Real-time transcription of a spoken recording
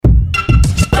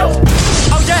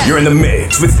You're in the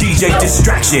mix with DJ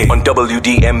Distraction on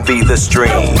WDMV The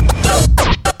Stream.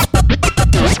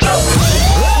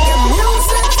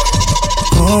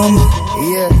 ¿Cómo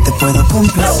te puedo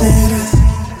complacer?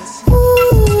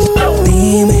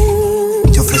 Dime,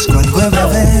 yo ofrezco algo de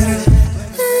beber.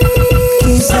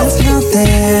 Quizás no te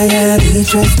haya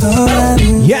dicho esto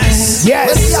antes. Yes,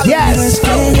 yes, pero es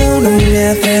que yo no me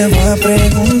atrevo a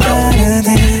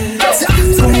preguntarte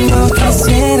cómo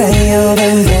quisiera yo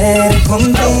beber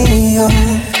contigo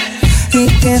y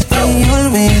que te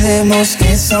olvidemos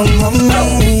que somos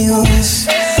amigos.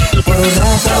 Por un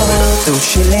rato, tú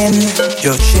chillen,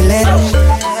 yo chillen.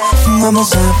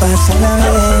 Vamos a pasarla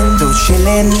bien. Tú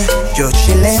chillen, yo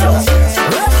chillen.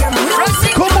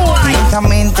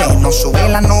 Lentamente nos sube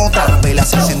la nota.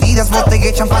 Velas encendidas, botella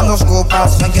y champán, 2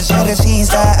 copas. No hay que se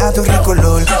resista a tu rico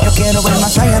olor. Yo quiero ver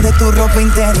más allá de tu ropa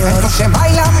interior. Entonces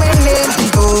bailame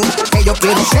lento, que yo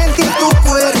quiero sentir tu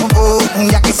cuerpo.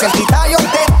 Ya que cerquita yo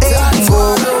te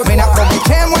tengo, ven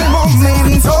aprovechemos el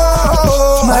momento.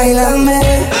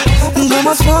 Bailame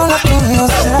como solo tú lo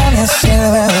sabes,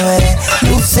 bebé.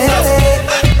 Lúcete,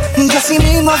 que así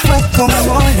mismo fue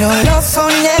como yo lo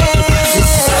soñé.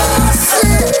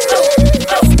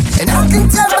 And I can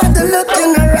tell by the look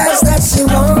in her eyes that she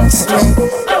wants me.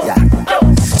 Yeah.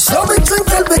 So we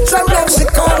twinkle, we try, now she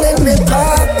calling me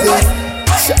papi.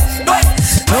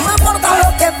 No me importa lo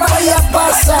que vaya a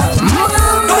pasar, mami.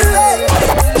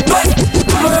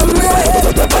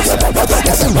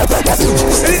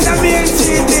 It's a big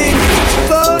cheating.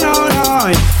 Oh no no.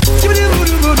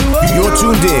 You're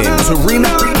tuned in to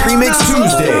Remix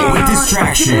Tuesday with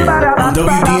Distraction on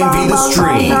WDMV The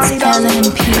Stream.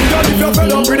 If you're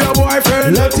fed up with your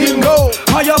boyfriend, let him go.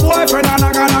 Or your boyfriend a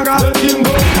naga, let him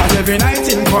go. Cause every night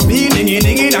him come in your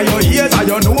ears and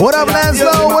you know. What up,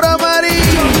 Laszlo? What up, Maddie?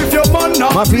 If your man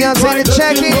now, my fiancé in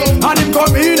checking. And him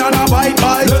come in and a bite,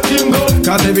 let him go.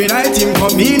 Cause every night him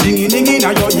come in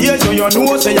your ears, so you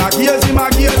know say your gears, him a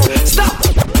gears. Stop!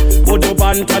 Put up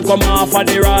and come off of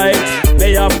the right.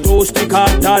 They have 2 stick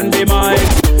hard and the mic.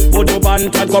 Put up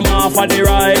and come off of the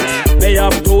right. They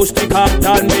have 2 stick hard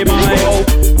and the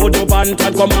mic. Put up and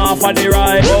come off of the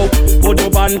right. Put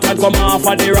up and come off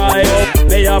of the right.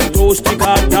 They have 2 stick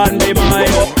hard and the mic.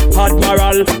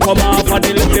 Admiral, come off of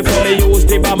the left before me use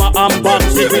the bomber and box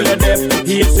it till the death.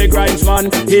 He's the grinds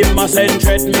man, him a send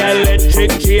threat. Me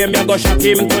electric chain, me go shock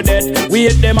him to death.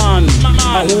 Wait the man,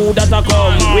 who that a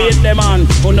come? Wait the man,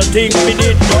 who no think we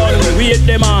did done? Wait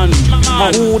the man,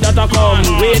 who that a come?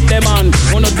 Wait the man,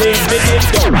 who no think we did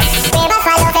done?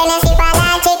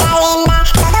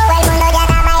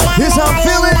 This I'm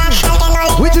feeling.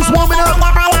 We just warming up.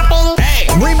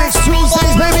 Remix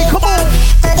Tuesdays, baby, come on.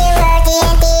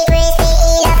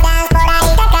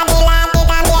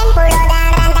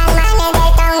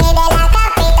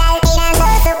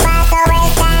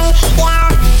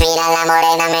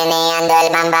 Morena meneando el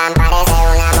bam bam, parece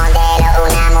una modelo,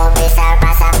 una movie star,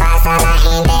 pasa, la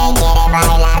gente quiere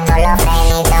bailar con los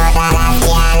frenos y todas las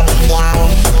guial.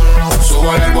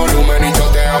 Sube el volumen y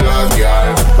chotea las guial.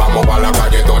 Vamos pa' la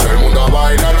calle, todo el mundo a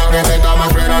bailar. La gente está más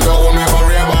frenando un nuevo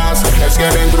rebas. Es que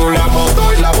dentro la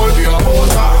foto y la volvió a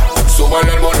botar. Sube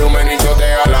el volumen y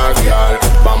chotea las guial.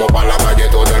 Vamos pa' la calle,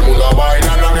 todo el mundo a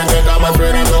bailar. La gente está más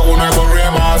frenando un nuevo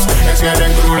rebas. Es que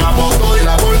dentro la foto y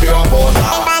la volvió a botar.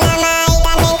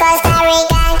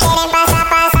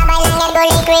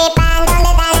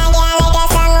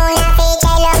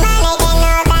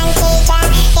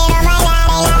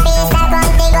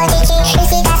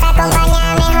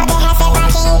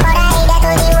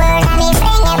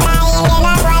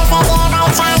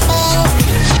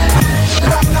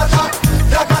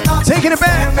 Taking it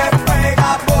back.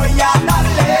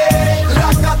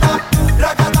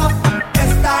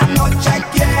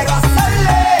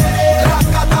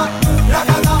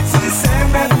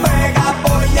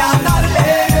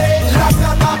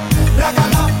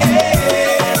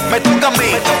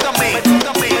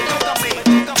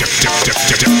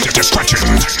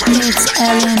 It's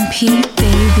LMP,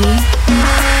 baby.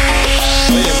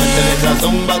 Oye, métele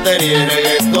sazón, batería y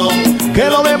reggaetón. Que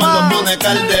lo demás pone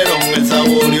Calderón, el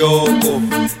saborioco,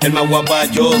 el más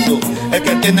guapachoso, el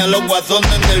que tiene a los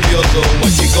guasones nerviosos.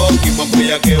 Guachicoqui, más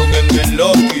bellaqueo que en el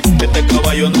Loki. Este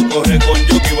caballo no corre con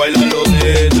jockey, baila lo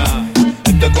nena.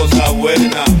 Esto es cosa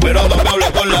buena, pero no me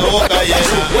hables con la boca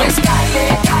llena. Pues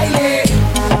caile, caile,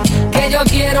 que yo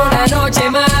quiero una noche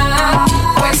más.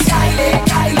 Pues caile,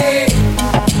 caile,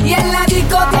 y en la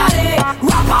disco te haré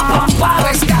guapapampa.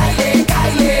 Pues caile,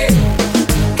 caile,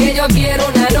 que yo quiero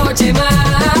una noche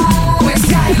más. Pues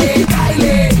caile,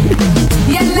 caile,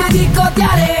 y en la disco te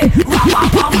haré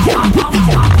guapapampa.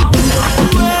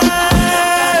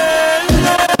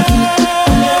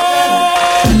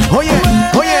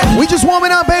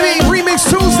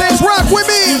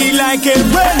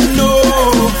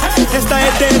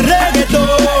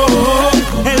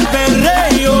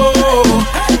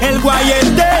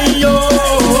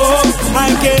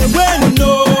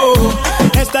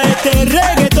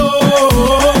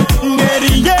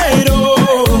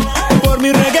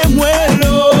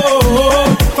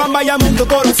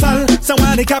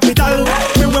 the capital.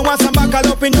 Me we want some back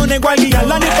al opinión igual y al.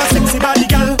 La neta sexy body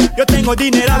gal. Yo tengo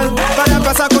dineral para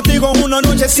pasar contigo una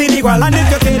noche sin igual. La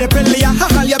neta quiere pelear,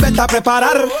 jaja, ya vete a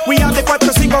preparar. We have the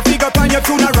 4-5 figure on your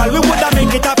funeral. We woulda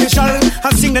make it official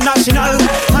and sing the national.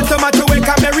 And tomato wake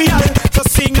up the real. So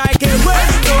sing I get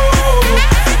ready.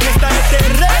 Esta es el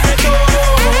reto.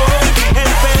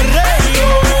 El perreo.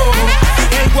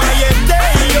 El guayeteo.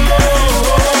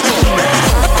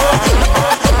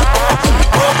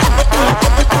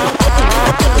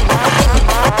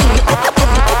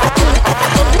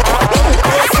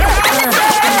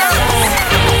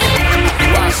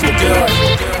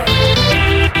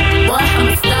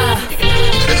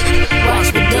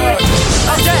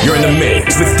 You're in the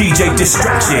mix with DJ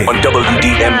Distraction on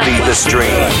WDMV The Stream.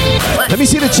 Let me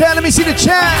see the chat, let me see the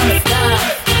chat.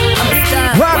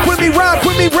 Rock with me, rock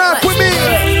with me, rock with me.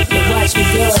 Watch me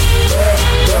do it.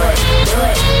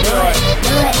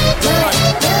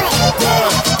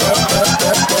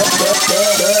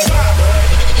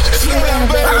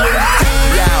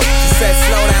 Said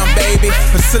slow down, baby.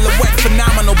 Her silhouette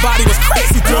phenomenal, body was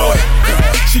crazy, do it.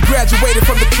 She graduated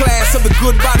from the class of the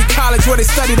Good Body College where they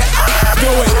study that. Do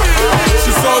it.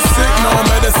 She's so sick, no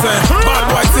medicine. Bad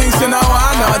boy thinks she know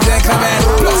I know gentleman.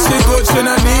 Plus she good, she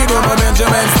no need no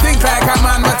Benjamin. Think like a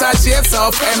man, but her shape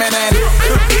so feminine.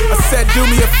 I said, do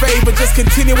me a favor, just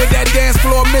continue with that dance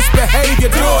floor misbehavior.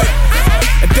 Do it.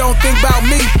 And don't think about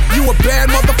me, you a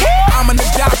bad motherfucker. I'm an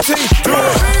adoptee. Do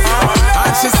it.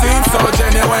 And she seems so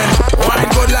genuine. Wine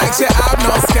good like she have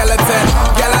no skeleton.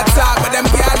 Girl I talk, but them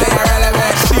girl they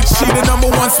irrelevant. She the number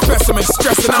one specimen,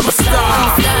 stressing I'm a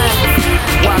star.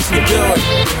 Watch me do it.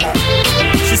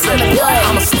 She said,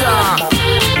 I'm a star.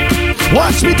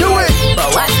 Watch me do it.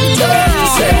 Watch me do it. She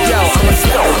said, yo, I'm a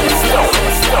star.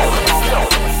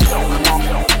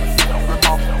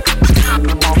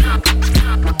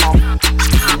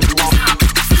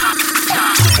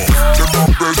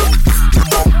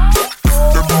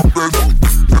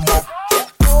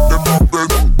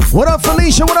 What up,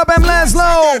 Felicia? What up, M.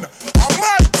 Laszlo?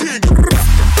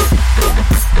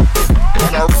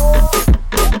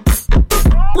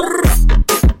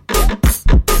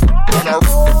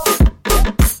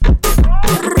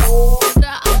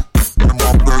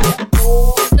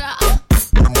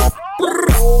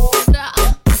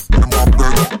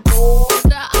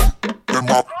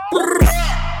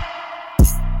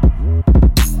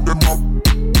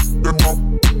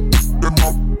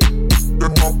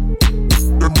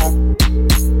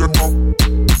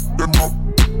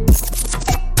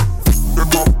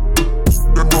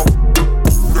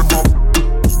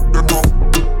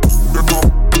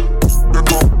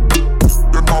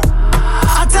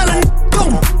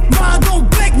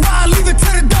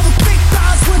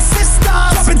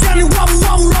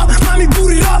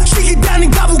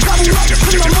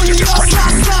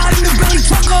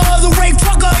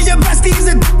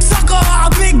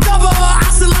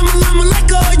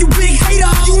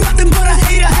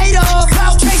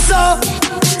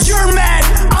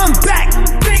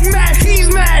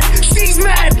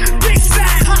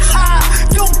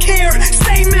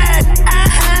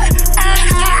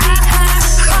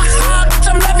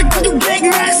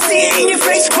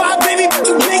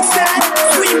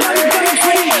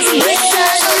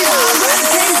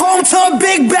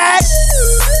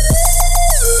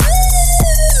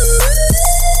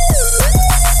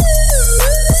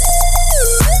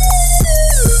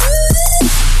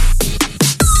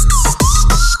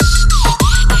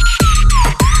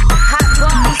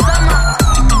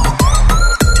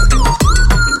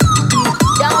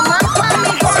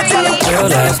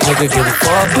 Give a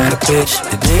fuck about a bitch.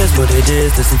 It is what it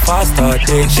is, this some 5-star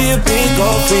dick. She a big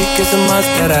old freak, it's a must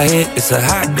that I hit. It's a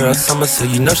hot girl summer, so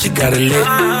you know she got it lit.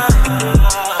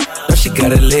 Know she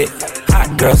got it lit.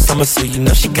 Hot girl summer, so you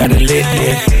know she got it lit,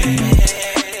 yeah.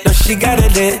 Know she got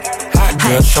it lit. Hot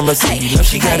girl summer, so you know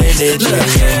she got it lit,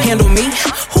 yeah. Handle me?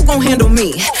 Who gon' handle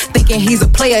me? Thinking he's a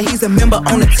player, he's a member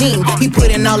on the team. He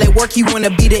put in all that work, he wanna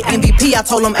be the MVP. I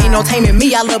told him ain't no taming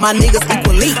me, I love my niggas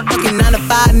equally. Fucking 9 to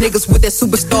 5 niggas with that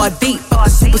superstar deep. Fuck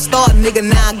the superstar nigga,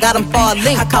 now I got him far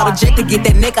link. I called a jet to get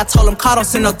that neck, I told him call, don't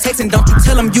send no text. And don't you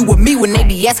tell him you with me when they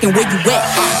be asking where you at.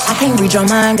 I can't read your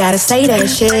mind, gotta say that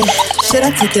shit. Should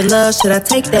I take your love, should I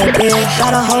take that dick?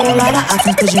 Got a whole lot of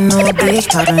options cause you know a bitch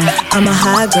poppin'. I'm a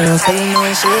hot girl, so you know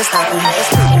shit's stoppin'.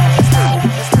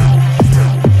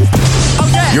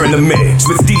 You're in the mix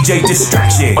with DJ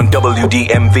Distraction on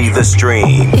WDMV The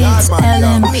Stream. It's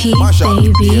LMP,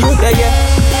 baby. Yeah.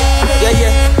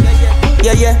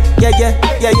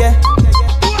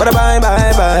 Bye bye.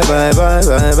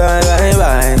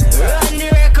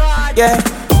 Yeah,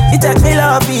 you take me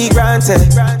love be granted.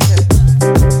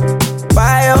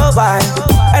 Bye oh why?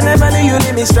 I never knew you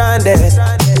leave me stranded.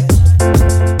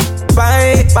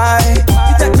 Bye, bye.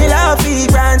 You take me love for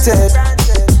granted.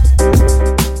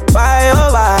 Why,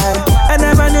 oh why? I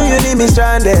never knew you leave me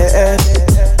stranded.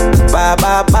 Bye,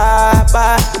 bye, bye,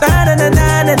 bye. Na na na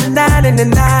na na na na na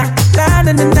na. Na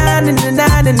na na na na na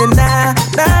na na na.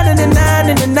 Na na na na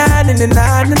na na na na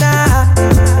na na.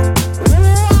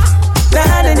 Na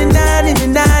na na na na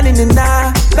na na na na.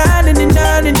 Na na na na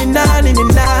na na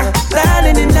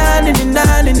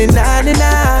na na na na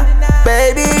na.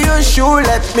 Baby, you should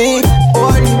let me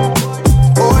hold you,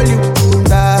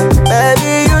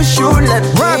 baby, you should let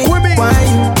me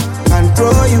wine you,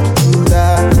 control you,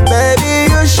 baby,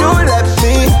 you should let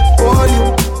me hold you,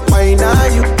 wine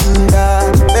you,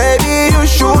 baby, you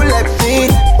should let me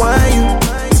wine you,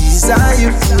 desire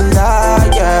you,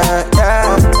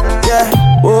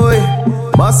 yeah, boy,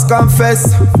 must confess,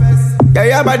 yeah,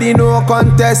 your body no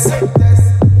contest,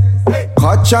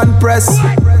 catch and press.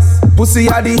 Pussy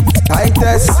are the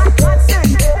tightest.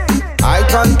 Eye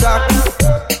contact.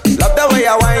 Love the way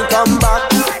your wine come back.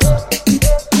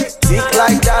 Tick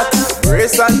like that.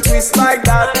 Brace and twist like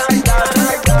that.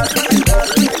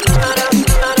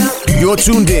 You're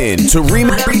tuned in to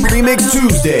Remix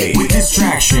Tuesday with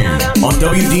Distraction on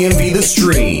WDMV The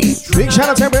Stream. Big shout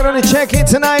out to everybody on the check-in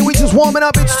tonight. We just warming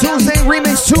up. It's Tuesday,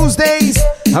 Remix Tuesdays.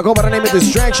 I'll go by the name of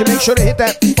Distraction. Make sure to hit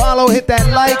that follow, hit that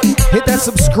like, hit that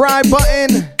subscribe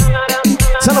button.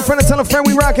 Tell a friend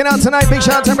we rocking out tonight. Big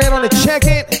shout out to everybody on the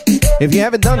check-in. If you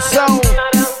haven't done so,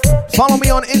 follow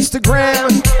me on Instagram,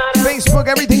 Facebook,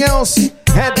 everything else.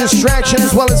 At Distraction,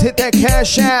 as well as hit that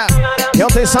Cash App. Yo,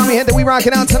 te saw me, gente, we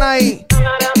rocking out tonight.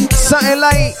 Something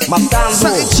light,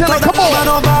 something chillin', come on.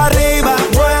 Mano para arriba,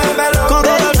 muévelo. Con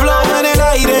todo el flow en el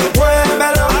aire,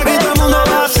 muévelo. Aquí todo el mundo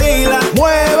vacila,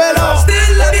 muévelo.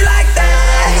 Still love you like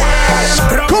that.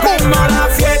 Rompemos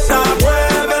la fiesta,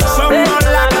 muévelo. Somos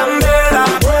la candela,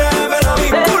 muévelo.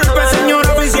 Disculpe, señor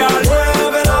oficial,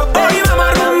 muévelo. Hoy vamos a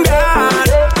rumbear.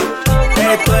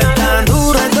 Esto es tan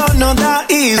duro, esto no da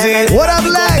easy. What up,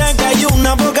 Lex? Que hay un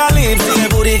apocalipsis. El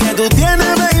booty que tú tienes,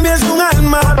 baby, es un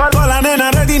alma. Toda la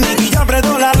nena ready, Nicky ya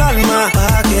apretó la alarma.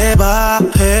 Pa' que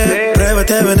baje, prueba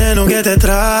este veneno que te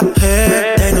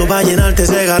traje. Tengo pa' llenarte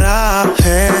ese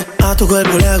garaje. A tu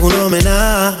cuerpo le hago un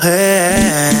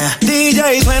homenaje.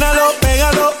 DJ, suénalo,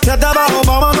 pégalo. Ya está abajo,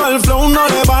 vámonos. El flow no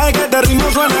le baje, que este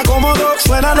ritmo suena cómodo.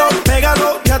 Suénalo,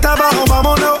 pégalo. Ya está abajo,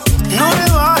 vámonos. No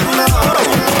le bajes,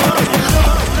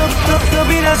 ¿Qué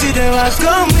opinas si te vas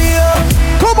conmigo?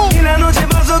 ¿Cómo? Y la noche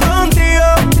paso contigo.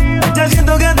 Ya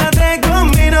siento que te atraes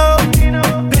conmigo.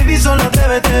 Baby, solo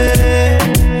atrévete.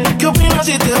 ¿Qué opinas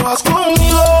si te vas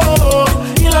conmigo?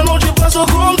 Y la noche paso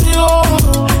contigo.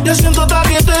 Ya siento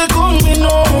que te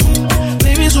conmigo.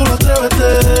 Baby, solo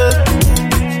atrévete.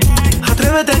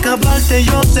 Atrévete a escaparte.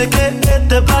 Yo sé que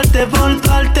te parte por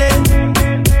parte.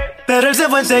 Pero él se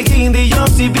fue enseguida y yo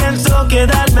sí pienso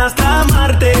quedarme hasta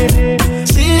Marte.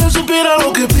 Si él supiera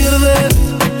lo que pierde,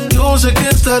 yo sé que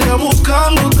estaría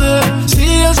buscándote.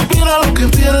 Si él supiera lo que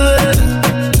pierde,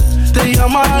 te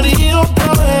llamaría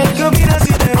otra vez. ¿Qué opinas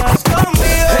si te vas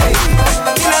conmigo? Hey.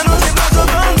 Y la noche paso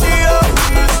contigo.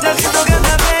 Ya siento que te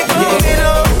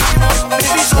conmigo.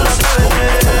 Baby, solo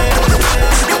atrévete.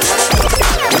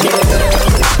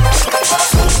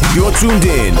 You're tuned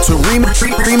in to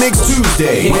Remix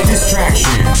Tuesday with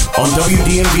Distraction on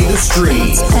WDMV The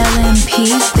Stream.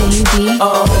 LMP, baby.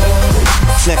 Oh,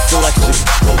 next selection.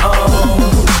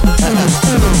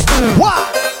 What?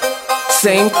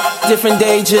 Same, different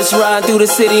day, just ride through the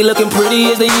city looking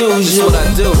pretty as the usual.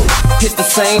 That's what I do. It's the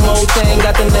same old thing,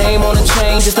 got the name on the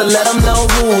chain just to let them know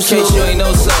who's in case you ain't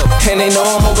know so. And they know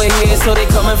I'm over here, so they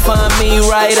come and find me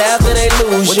right after they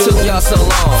lose what you. What took y'all so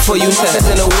long? For you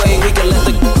passing away, we can let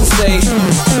the say,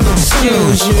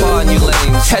 excuse you. Pardon you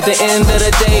lames. At the end of the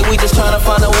day, we just tryna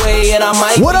find a way, and I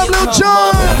might. What up, Lil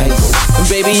Jon? Nice.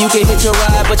 Baby, you can hit your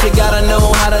ride, but you gotta know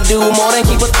how to do more than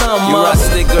keep a thumb you up.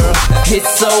 Rustic, girl.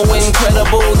 It's so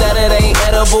incredible that it ain't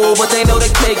edible, but they know the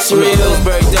cake's real.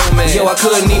 Pillsbury dough, man. Yo, I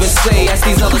couldn't even say, ask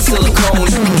these other silicone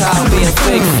how being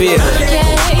fake feel.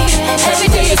 Every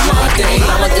day is my day,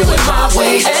 I'ma do it my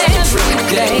way. Every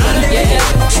day,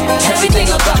 yeah. Everything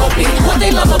about me, what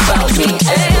they love about me.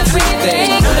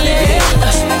 Everything, yeah.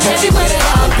 Everywhere that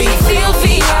I be, feel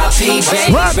VIP,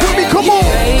 baby. Rock with me, come on.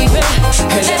 Baby.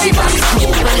 And everybody's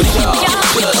cool with y'all.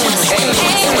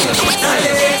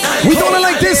 We doing it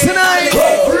like this tonight.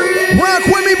 Rock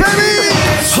with me, baby.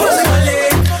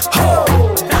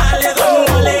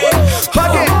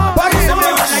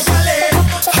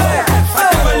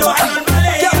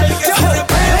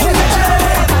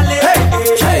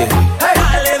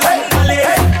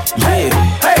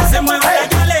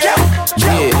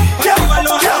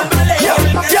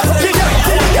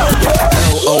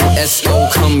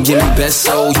 come give me best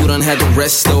so. You done had the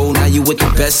rest though, now you with the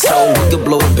best though. We could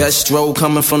blow the best stroke,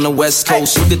 coming from the west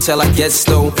coast. You could tell I guess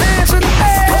though.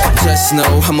 Just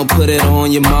know I'ma put it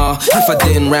on your ma. If I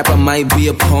didn't rap, I might be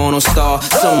a porno star.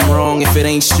 Something wrong if it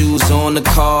ain't shoes on the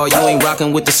car. You ain't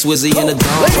rocking with the Swizzy and the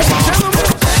Don.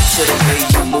 To the way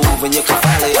you move and you can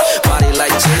feel it. Body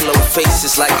like J-Lo,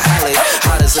 faces like Halle.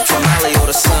 Hot as a tamale or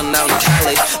the sun out in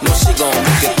Cali. No, she gon'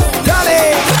 make it boom.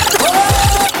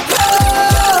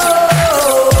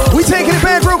 We taking it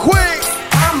back real quick.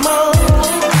 I'm on.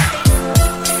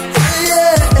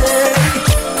 Yeah.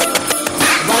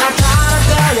 But I tried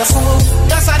to tell you so.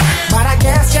 Yes, I did. But I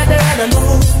guess you didn't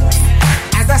know.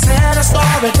 As I said, the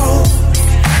story goes.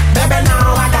 Baby,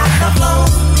 now I got the flow.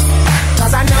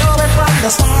 Cause I knew it from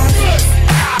the start.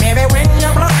 Baby, when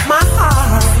you broke my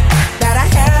heart, that I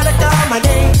had to come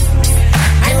again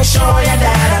and show you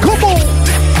that I come on.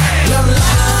 You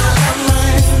love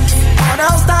me. All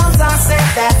those times I said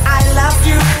that I love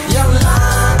you. You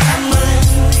love me.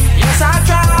 Yes, I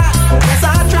tried. Yes,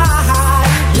 I tried.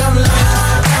 You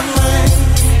love me.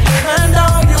 Even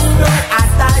though you know I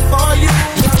died for you.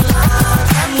 You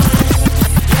love me.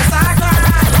 Yes, I cried.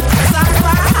 Yes, I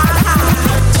cried.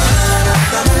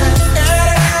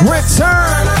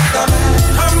 Return.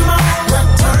 Come on,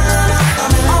 return.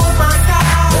 Oh my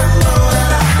God.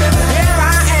 Here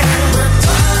I am.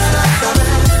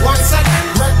 Once again,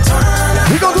 return.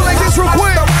 We gon' do like this real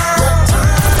quick.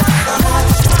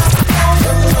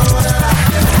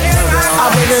 I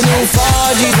put the new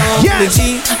 4G's on the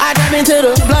G. I jump into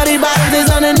the bloody bottoms is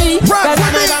underneath. Cause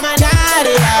I got my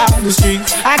daddy out the street.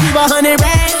 I keep 100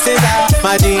 racks inside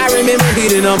my jeans. I remember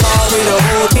hitting them all with the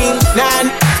whole team. Now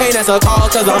can't answer a call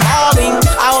cause I'm hauling.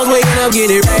 I was waking up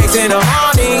getting racks in the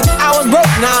morning. I was broke,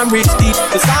 now I'm rich deep.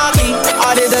 It's salty.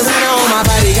 All this designer on my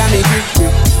body got me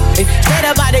grip. Straight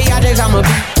up out the objects, I'm a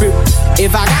big grip.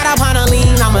 If I got up on a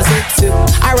lean, I'm a sip.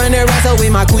 I run the wrestle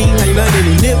with my queen, ain't nothing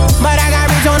to nip. But I got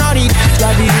rich on all these,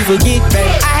 I didn't forget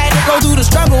that. I had to go through the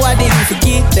struggle, I didn't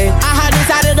forget that. I hide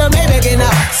inside of the Maybach and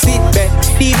I sit back.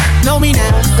 Need know me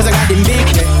now, cause I got them big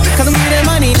back. Cause I'm getting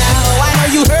money now, I know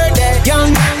you heard that.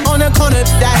 Young on the corner,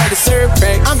 I had to serve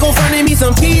back. Uncle fronted me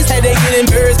some peas, had to get them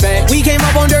birds back. We came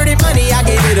up on dirty money, I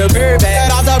gave it a bird back.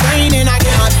 Cut off the rain and I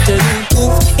get my to new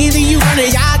poof. Either you run a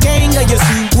y'all gang or you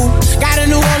soup. Got a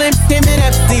new Orleans, him and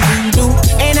empty voodoo.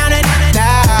 And on the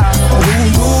now,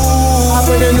 I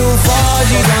put a new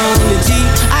 4G's on the G.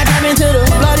 I jump into the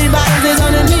bloody bottoms is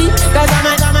underneath. Cause I'm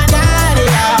a daddy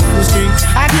out the street.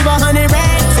 I keep 100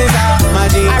 racks inside my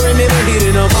jeans. I remember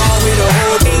hitting them all with the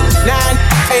whole team. Now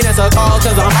ain't that's a call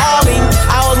cause I'm hauling.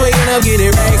 I was waking up getting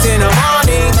racks in the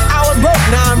morning. I was broke,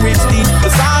 now I'm rich deep,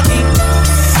 it's salty.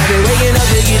 I've been waking up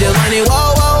to get the money,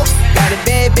 whoa, whoa. Got a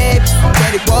bad,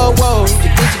 daddy, whoa, whoa.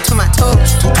 Attention to my toes,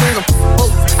 2 twins on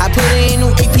both. I put it in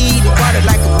new AP, the water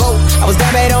like a boat. I was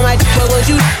down bad on my what was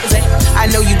you say? I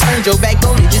know you turned your back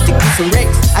on me just to get some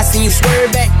wrecks. I seen you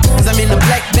swerve back, cause I'm in the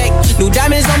black bag. New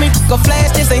diamonds on me, go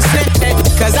flash, this ain't Snapchat.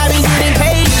 Cause I been getting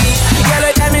paid.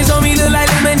 Yellow diamonds on me look like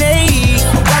lemonade.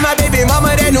 Got my baby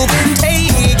mama that new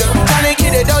vintage. Tryna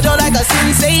get a dojo like a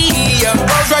sensei.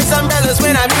 Rolls Royce umbrellas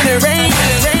when I'm in the rain.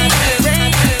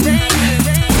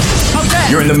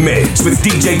 You're in the mix with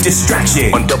DJ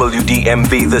Distraction on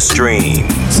WDMV The Stream.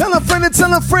 Tell a friend and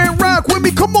tell a friend, rock with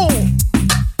me, come on.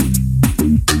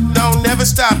 Don't never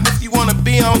stop if you wanna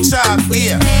be on top,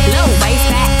 yeah. Low waist,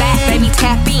 fat, baby,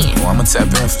 tap in. Oh, I'ma tap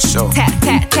in for sure.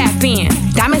 Tap in.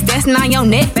 Diamonds dancing on your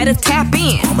neck, better tap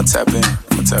in. I'ma tap in.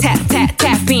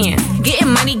 Tap in. Getting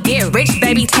money, get rich,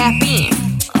 baby, tap in.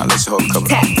 I'll let you hold a couple.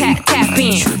 Tap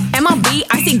in. MLB,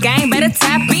 icy gang, better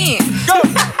tap in. Go.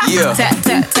 Yeah. Tap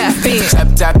in.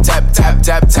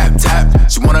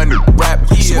 Tap. She want a new rap.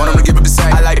 She want him to give up the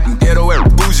same. I like them ghetto wear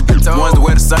bougie bitch. The ones that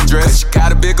wear the sundress. She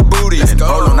got a bigger booty.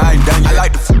 Hold on, I ain't done yet. I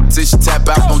like the till she tap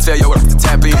out. Don't tell your to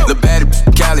tap in. The baddie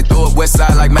Cali, throw it west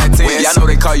side like Matt 10. Y'all know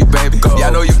they call you baby.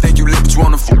 Y'all know you think you lit, but you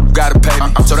wanna gotta pay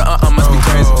me. So the must be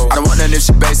crazy. I don't want nothing if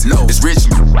she basic. It's rich.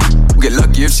 Get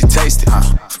lucky if she taste it.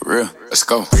 For real. Let's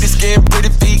go. Pretty skin, pretty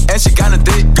feet, and she kinda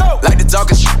thick. Like the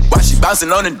talking shit while she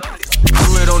bouncing on it.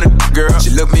 Do it on it, girl. She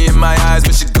look me in my eyes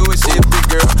when she do it. She a big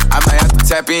girl. I might have to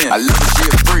tap in. I love her, she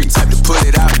a freak. Type to put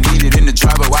it out, need it in the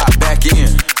driver while I back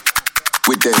in.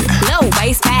 With that. Low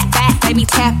waist, fat, baby,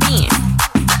 tap in.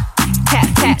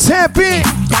 Tap in.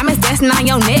 Diamonds dancing on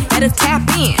your neck, better tap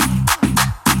in.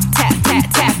 Tap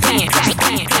in.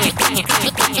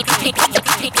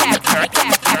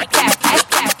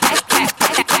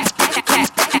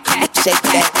 Shake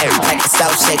that like a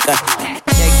salt shaker.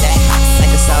 Shake that like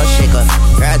a salt shaker.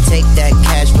 Girl, take that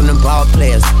cash from the ball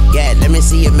players. Yeah, let me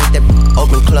see you make that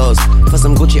open close. Put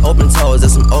some Gucci open toes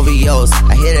and some OVOs.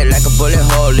 I hit it like a bullet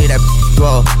hole, leave that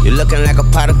roll. You looking like a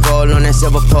pot of gold on that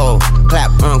silver pole.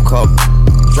 Clap, uncle,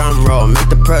 drum roll, make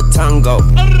the pearl tongue go.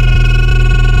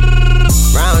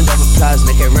 Round of applause,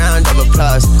 make it round of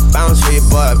applause. Bounce for your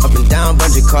boy, up and down,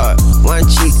 bungee cord. One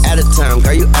cheek at a time,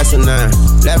 girl, you asinine.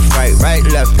 Left, right,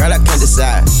 left, girl, I can't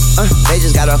decide. They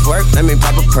just got off work, let me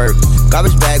pop a perk.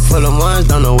 Garbage bag full of ones,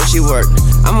 don't know where she work.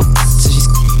 I'm a so she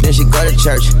then she go to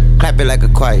church, clap it like a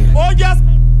choir. Oh yes,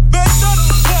 better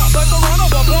run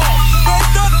of applause.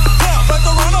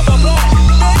 Better run of applause.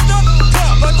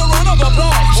 Better run of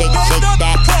applause. Shake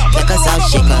that, like a salt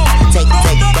shaker. Take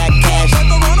that cash.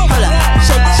 Pull up,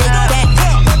 shake that.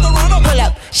 Pull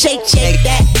up, shake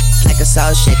that. Like a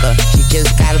salt shaker, she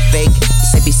just gotta bake.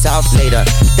 Say be soft later.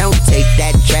 Don't take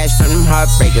that trash from them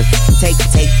heartbreakers. Take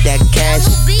that cash.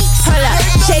 Pull up,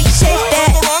 shake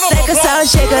that. Like a salt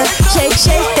shaker. Shake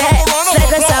that.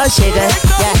 Like a salt shaker.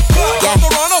 Yeah.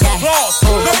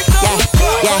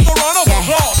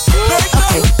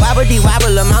 Okay,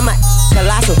 wobble, mama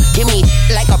colossal. Give me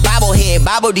like a bobblehead,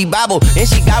 bobble. And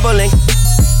she gobbling.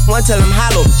 One till I'm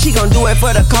hollow. She gon' do it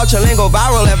for the culture and go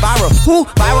viral at viral. Who?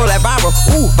 Viral at viral.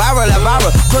 Ooh, viral at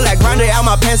viral. Pull that grinder out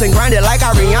my pants and grind it like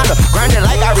Ariana. Grind it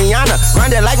like Ariana.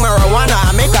 Grind it like marijuana.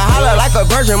 I make her holler like a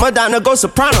virgin. Madonna go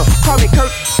soprano. Call me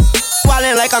Kurt.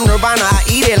 Wildin' like I'm Nirvana. I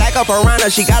eat it like a piranha.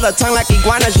 She got a tongue like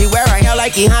iguana. She wear her hair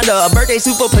like E Honda. A birthday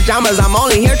suit for pajamas. I'm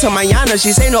only here till mañana.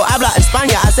 She say no habla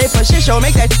España. I say pachicho.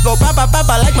 Make that go papa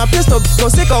like my pistol. Go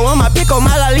sicko on my pico.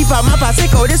 Mala lipa, my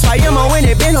pasico. This why I'm in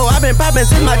it. Been ho. I've been poppin'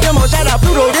 since my demo. Shout out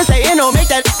Pluto. This they inno. Make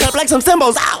that clap like some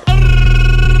cymbals. Ow.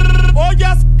 Oh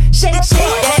yes. Shake that.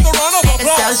 Like a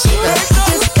salt shaker.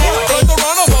 Just got big.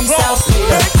 South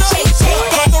Florida. Shake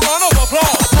that. Pull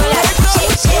up.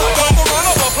 Shake that.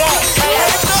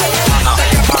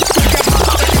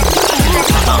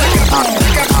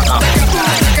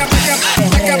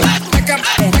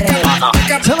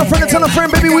 Tell a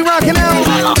friend, baby, we rocking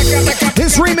out.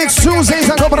 This Remix Tuesdays,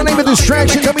 I go by the name of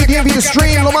Distraction, WDMV The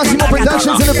Stream, Lo Máximo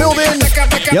Productions in the building.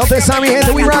 Yo, ustedes saben, mi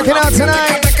gente, we rocking out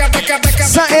tonight.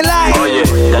 Satellite.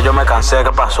 Oye, ya yo me cansé,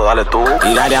 ¿qué pasó? Dale tú.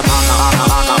 Y dale a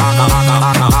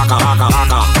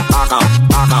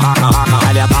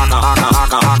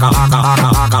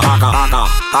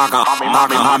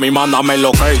Mami, mándame el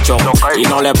location y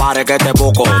no le pare que te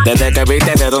busco. Desde que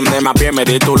viste de donde más bien me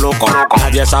di tu luco.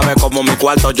 Nadie sabe cómo mi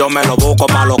cuarto yo me lo busco.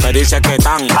 Pa' lo que dice que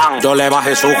tan, yo le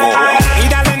bajé suco. Y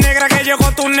dale negra que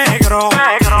llegó tu negro.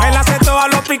 Me la aceptó a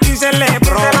los piquis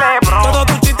celebro. Todo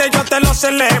tu chiste yo te lo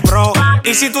celebro.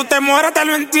 Y si tú te mueres te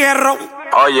lo entierro.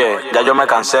 Oye, ya yo me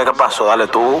cansé, ¿qué pasó? Dale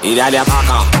tú. Y dale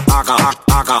ataca.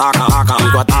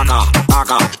 Digo ataca.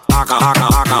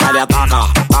 Dale ataca.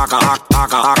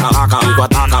 Digo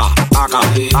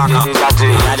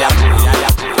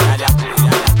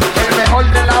El mejor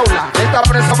del aula, está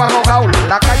preso bajo jaula.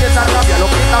 La calle está rabia, lo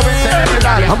que está vence en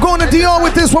pedal. I'm going to DR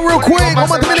with this one real quick. All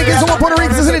my Dominicans, all my Puerto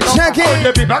Ricans in the check-in.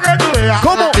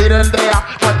 ¿Cómo?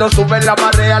 Cuando sube la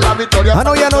marea, la victoria. I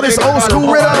know y'all know this old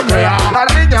school rhythm. La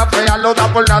niña fea lo da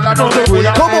por nada, no se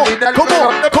cuida. ¿Cómo?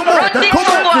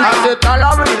 Así está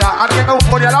la vida, aquí en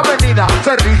Euforia la avenida.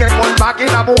 Se rige con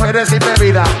máquinas, mujeres y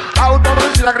bebidas.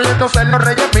 Autobuses, clientes en los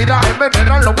reyes, mira,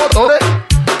 envenenan los motores.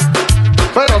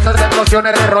 Feroces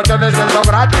explosiones, derrochones, el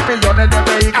gratis, millones de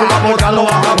vehículos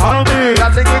abordados a Bounty.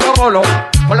 Casi Golo,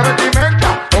 con la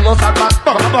vestimenta, todos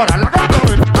armados para la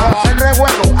gasolina. Hacer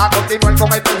rejuego, a continuar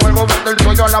con este juego, vende el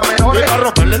sueño a las mejores. Y a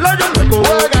romperle la llave.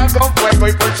 Juegan con fuego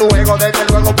y por su juego, desde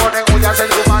luego ponen uñas en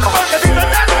su mano.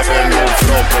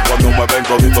 Cuando me ven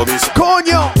todito dice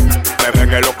 ¡coño! Me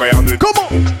ven eloqueando y ¿cómo?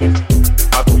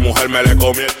 A tu mujer me le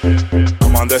comí. No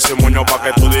mandes ese moño pa'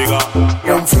 que tú digas. Y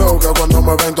un flow que cuando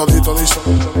me ven todito dicen.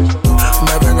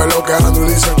 Me ven eloqueando y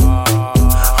dicen.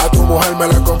 A tu mujer me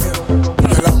la comieron.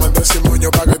 Me la mandé sin moño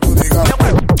pa' que tú digas.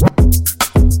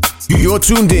 You're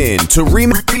tuned in to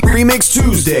Remix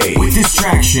Tuesday with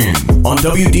Distraction on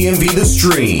WDMV The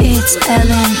Stream. It's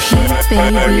LMP,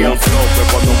 baby. Y un flow que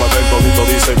cuando me ven todito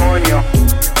dicen.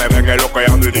 Me ven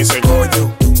eloqueando y dicen.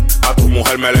 A tu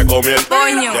mujer me le comí el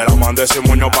Coño. Te la mandé sin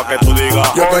moño pa' que tú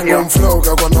digas. Yo tengo un flow que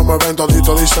cuando me ven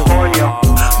todito dicen.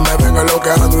 Me ven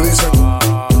eloqueando y dicen.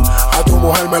 A tu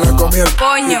mujer me la comí el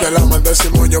Coño. y te la mandé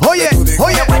sin moño pa' que tú digas.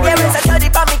 Voy a llevar esa shorty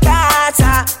pa' mi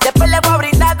casa. Después le voy a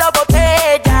brindar 2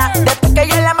 botellas. Después que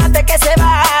yo la mate que se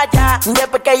vaya.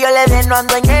 Después que yo le dé no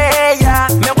ando en ella.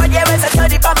 Me voy a llevar esa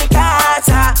shorty pa' mi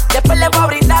casa. Después le voy a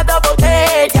brindar 2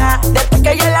 botellas. Después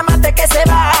que yo la mate que se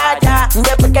vaya.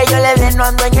 Después que yo le dé no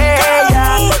ando en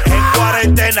ella. En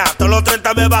cuarentena. Todos los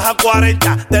 30 me bajan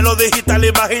 40. De lo digital,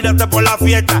 imagínate por la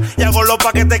fiesta. Y hago los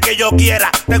paquetes que yo quiera.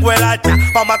 Tengo el hacha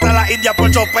pa' matar a la India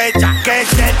por sospecha. Que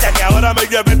gente que ahora me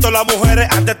lleven todas las mujeres.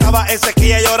 Antes estaba en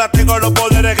sequía y ahora tengo los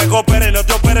poderes. Que cooperen, no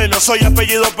te operen. No soy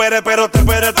apellido Pérez, pero te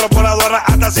penetro por la aduana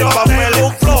hasta sin papeles.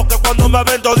 Un flow que cuando me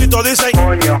ven todito dicen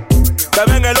coño.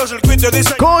 Te ven en los circuitos y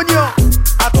dicen coño.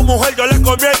 A tu mujer yo le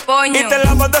comí coño. Y te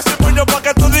la mandé sin puño pa'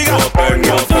 que tú digas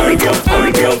coño, coño,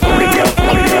 coño, coño, coño,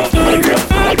 coño,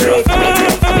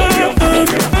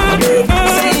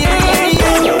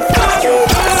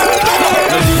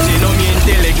 no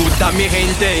miente, le gusta a mi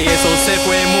gente y eso se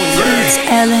fue muy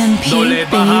bien. No le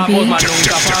bajamos, mas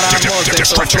nunca paramos.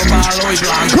 Esto es malo y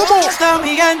blanco. ¿Cómo está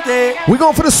mi gente? We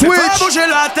going for the switch.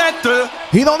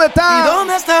 ¿Y dónde está? ¿Y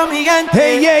dónde está mi gente?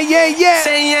 Hey, yeah, yeah, yeah.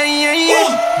 Say yeah, yeah, yeah.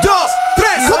 1, 2, 3,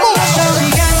 ¿Cómo está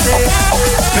mi gente?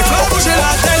 Me fue a bouger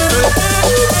la tête.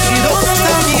 ¿Y dónde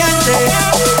está mi gente?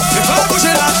 Me fue a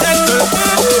bouger la tête.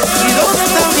 ¿Y dónde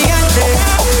está mi gente?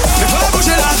 Me fue a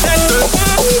bouger la tête.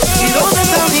 ¿Y dónde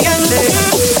está mi gente?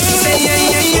 Say yeah,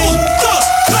 yeah, yeah. 1, 2,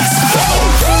 3.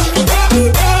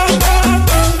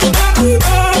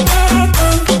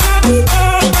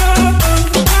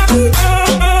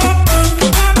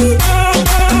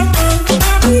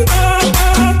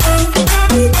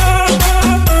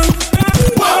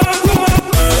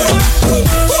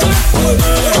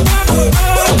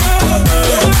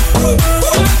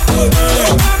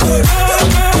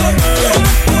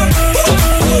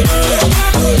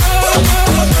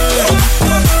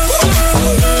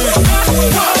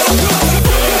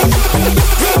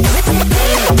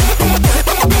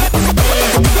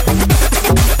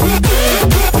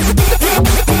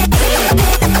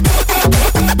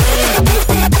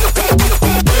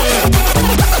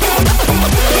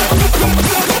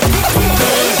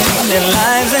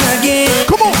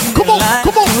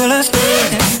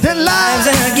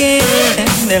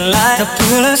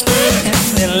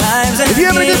 If you're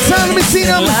having a good time, let me see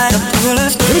them. Let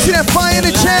me see that fire in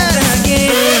the chat.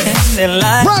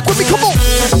 Rock with me, come on.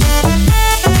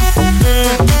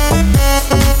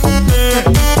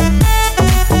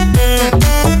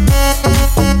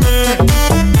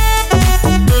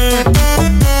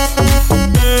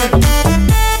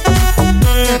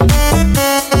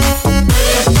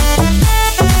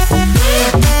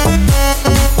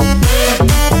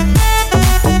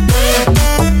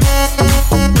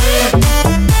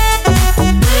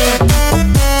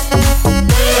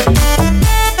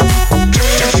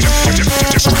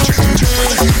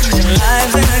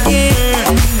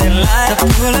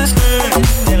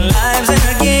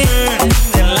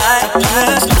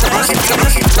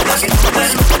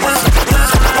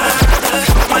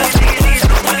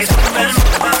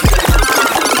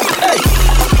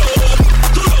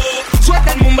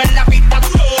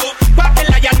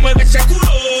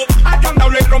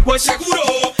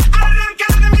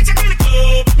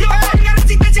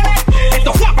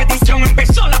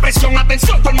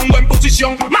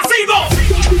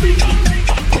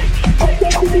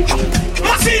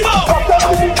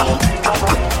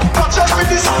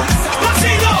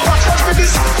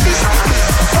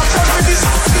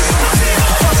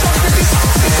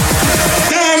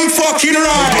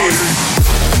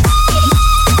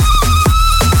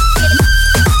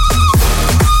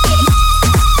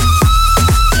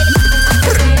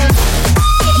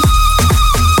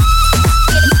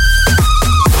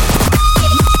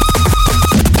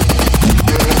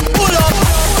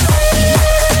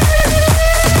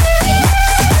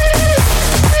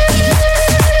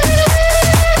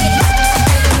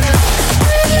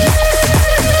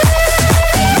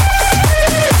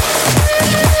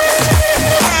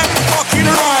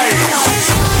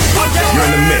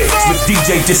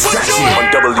 Distraction on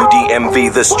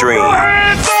WDMV The Stream.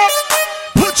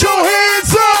 Put your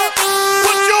hands up.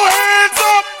 Put your hands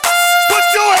up. Put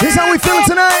your hands up. Here's how we feeling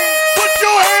tonight. Put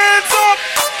your hands up.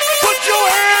 Put your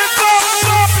hands up.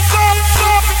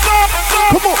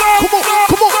 Come on, come on,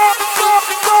 come on.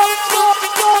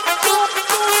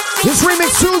 This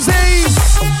Remix Tuesdays.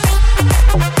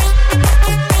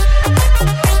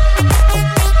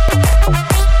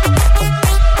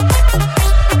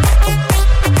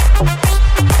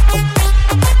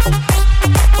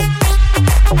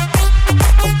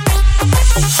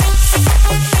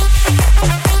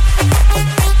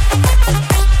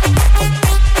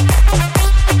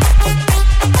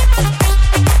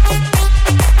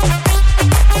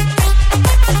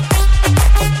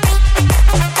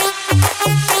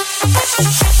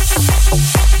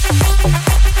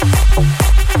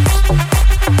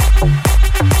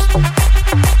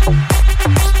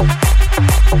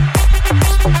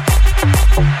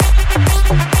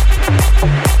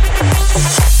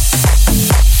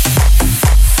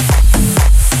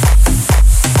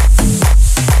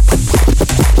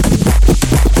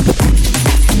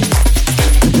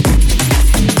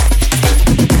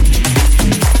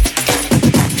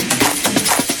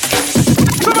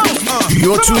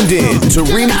 tuned in to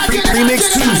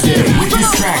Remix Tuesday with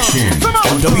Distraction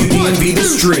on WDMV The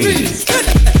Stream.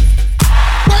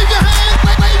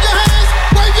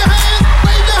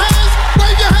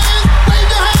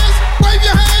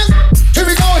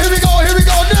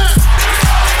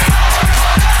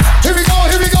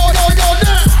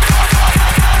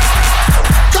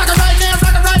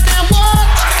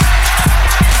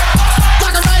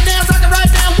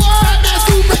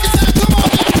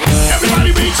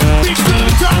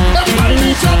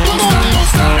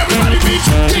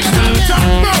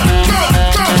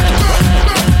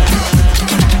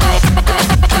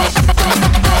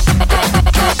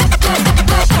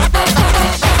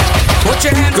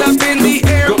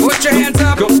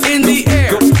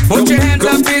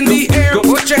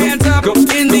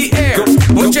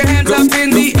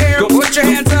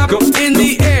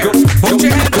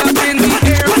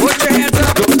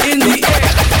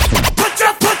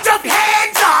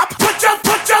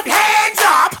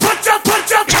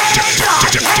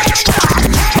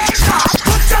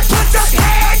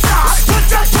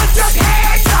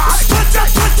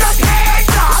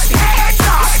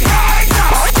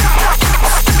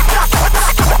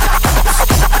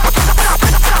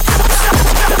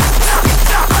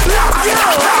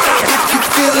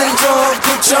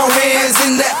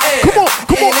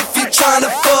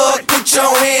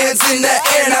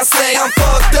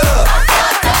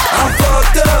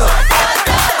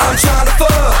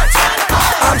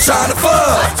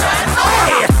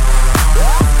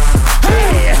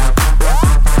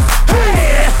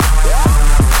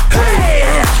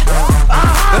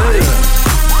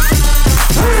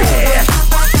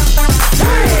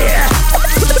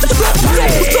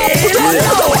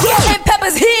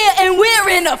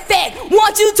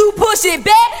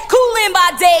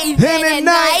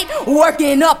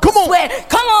 Working up the sweat.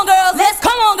 Come on, girls. Let's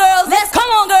come on, girls. Let's come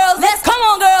on, girls. Let's come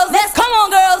on, girls. Let's come on,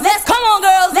 girls. Let's come on,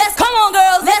 girls. Let's come on,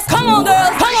 girls. Let's come on,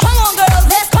 girls. Come on, girls.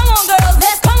 Let's come on, girls.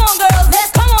 Let's come on, girls.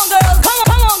 Let's come on, girls.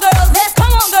 Come on, girls. Let's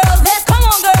come on, girls. Let's come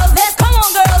on, girls. Let's come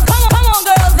on, girls. Come on,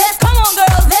 girls. Let's come on,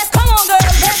 girls. Let's come on, girls.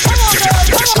 Let's come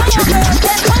on, girls. Let's come on, girls. Let's come on, girls.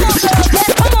 Let's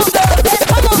come on, girls. Let's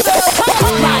come on, girls. Come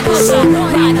on, ride the show,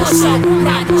 ride the show,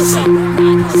 ride the show,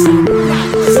 ride the show,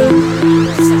 ride the show.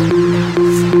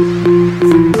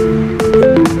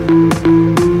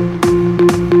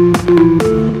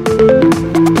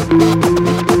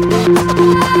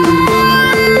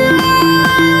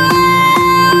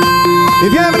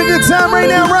 Time right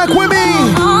now, rock with me.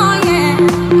 Oh, yeah.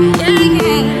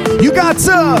 Yeah. You got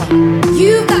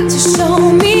to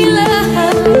show me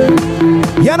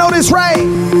love. Y'all know this, right?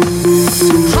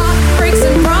 Heartbreaks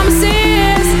and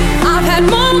promises, I've had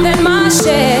more than my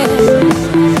share.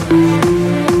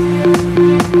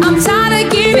 I'm tired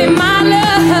of giving my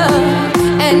love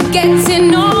and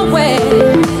getting nowhere,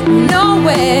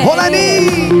 nowhere. All I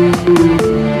need,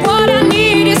 what I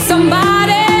need is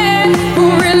somebody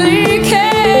who really cares.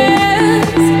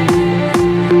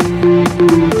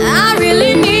 I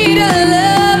really need a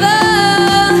lover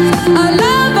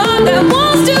that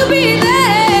wants to be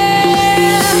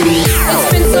there. It's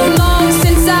been so long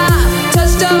since I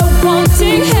touched a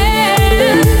wanting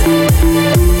hand.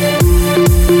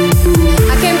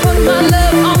 I can put my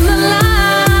love on the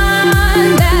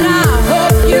line, that I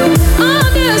hope you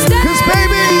understand. 'Cause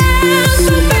baby,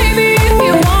 so baby, if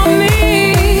you want me,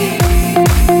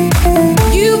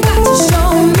 you got to show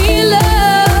me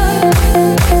love.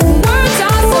 Words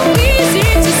are so easy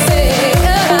to say.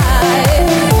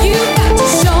 You got to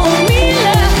show me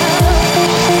love.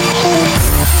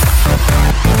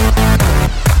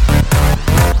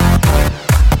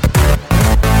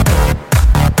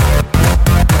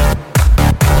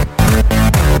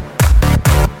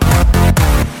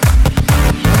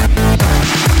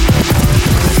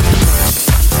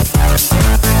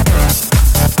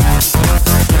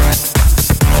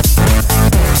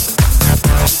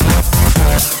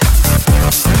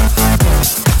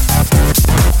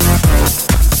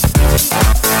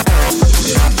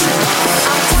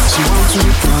 She wants to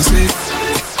dance it,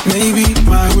 maybe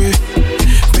my way,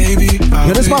 baby.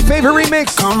 yo, this is my favorite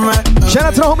remix. Shout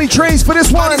out to the homie Trace for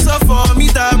this one.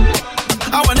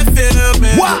 I wanna feel me.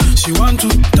 She want to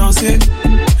dance it,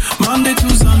 Monday to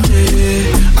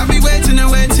Sunday. I be waiting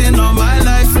and waiting all my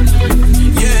life.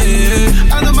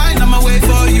 Yeah, I don't mind, I'ma wait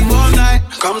for you all night.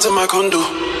 Come to my condo,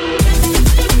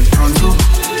 pronto.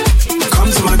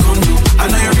 Come to my condo. I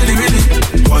know you really, really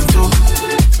want to.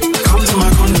 Come to my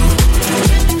condo,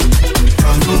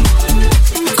 pronto.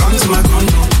 Come to my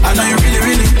condo. I know you really,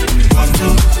 really want to.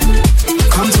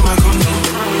 Come to my condo.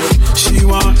 She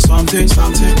wants something,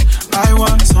 something. I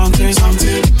want something,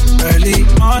 something. Early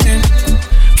morning,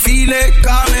 feel it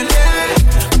coming.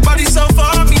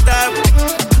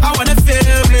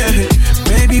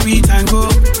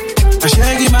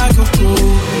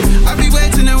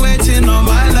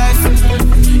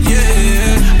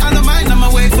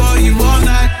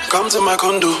 me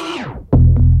condu.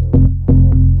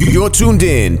 You're tuned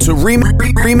in to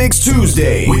Remix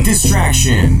Tuesday with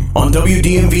Distraction on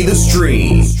WDMV The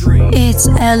Stream. It's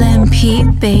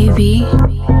LMP, baby.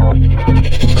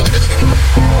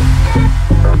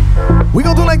 We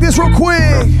gonna do like this real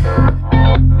quick.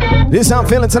 This how I'm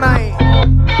feeling tonight.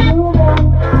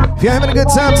 If you're having a good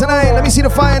time tonight, let me see the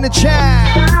fire in the chat.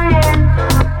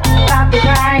 Stop the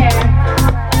crying.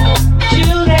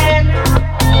 Children,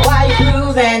 why you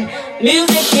cruising?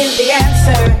 Music is the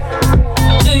answer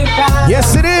to your problem.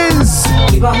 Yes, it is.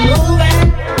 Keep on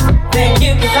moving, then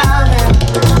you can solve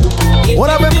them. What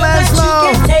up, Laszlo?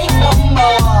 You can take no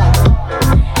more,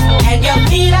 and your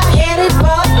feet are headed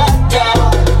for the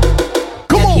door.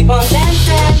 Come on. Keep on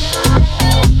dancing,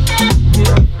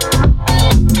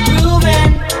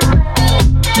 grooving,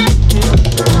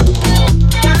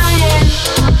 dying,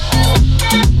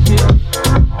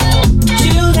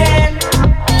 choosing,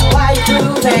 why you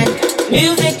cruising?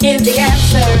 Music is the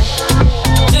answer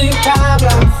to your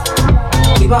problems.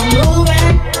 Keep on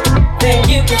moving, then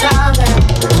you can solve them.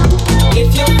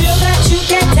 If you feel that you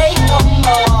can't take no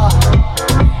more,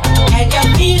 and your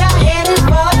feet are headed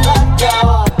for the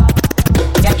door,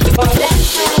 yeah, keep on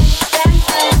dancing,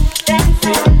 dancing,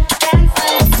 dancing,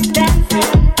 dancing, dancing, dancing.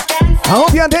 I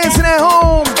hope y'all dancing at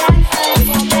home.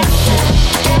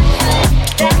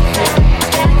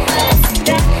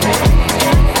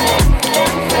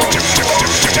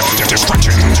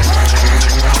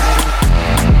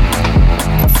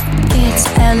 It's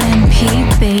LMP,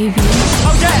 baby.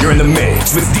 You're in the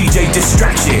mix with DJ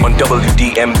Distraction on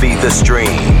WDMV The Stream.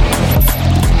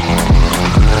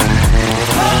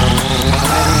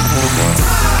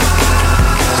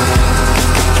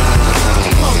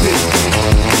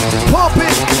 Pump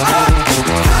it.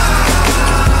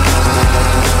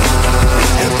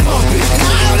 And pump it.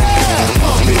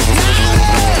 Pump it.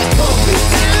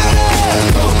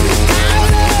 Pump it.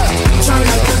 Turn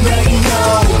up the radio,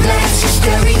 blast your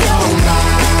stereo.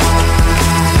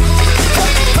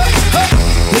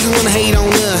 Niggas wanna hate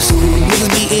on us, niggas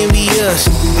be envious.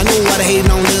 I know why they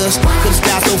hating on us, cause the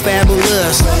style so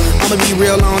fabulous. I'ma be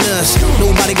real on us,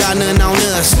 nobody got nothing on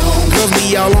us. Girls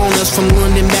be all on us, from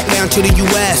London back down to the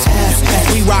US.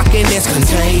 We rockin', that's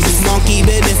contagious, monkey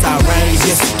business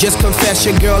outrageous. Just confess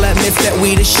your girl admits that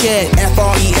we the shit.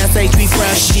 FRESH, we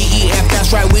fresh, GEF,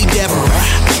 that's right, we definite.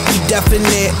 We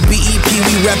definite, BEP,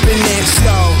 we reppin' it.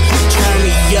 So, turn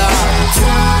me up,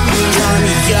 turn me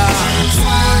up,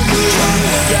 turn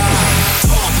me up,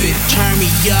 pump it, turn me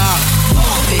up,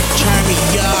 pump it, turn me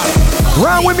up.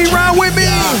 Ride with me, ride with me.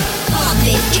 Pump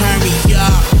it, turn me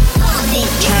up, pump it,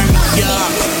 turn me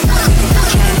up,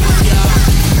 turn me up.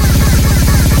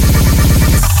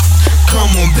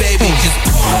 Come on, baby, just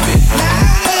pump it,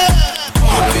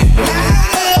 pump it,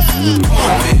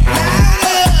 pump it,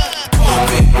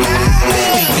 pump it,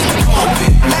 baby, just pump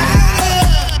it,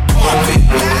 pump it,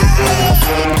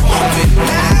 pump it.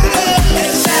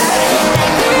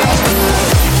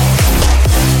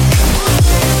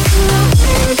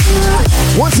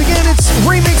 Once again, it's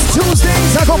Remix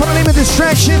Tuesdays. I go by the name of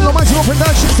Distraction. Lo Máximo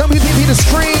Productions, WDMV The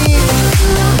Stream.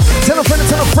 Tell a friend,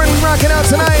 we rocking out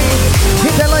tonight.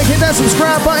 Hit that like, hit that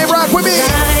subscribe button, rock with me.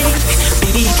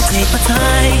 Baby, you can take my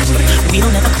time. We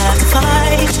don't ever have to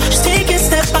fight. Just take it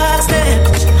step by step.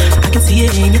 I can see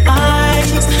it in your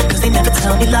eyes, cause they never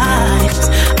tell me lies.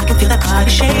 I can feel that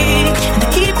body shake, and the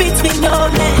heat between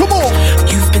your legs. Come on.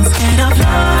 You've been scared of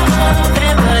love,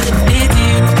 and what it did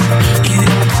you. You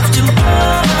don't have to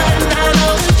run, I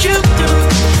know what you do.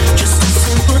 Just a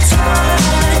simple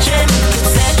touch, and you can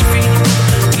set free.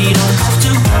 We don't have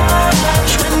to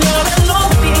rush when you're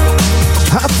alone.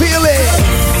 I feel it.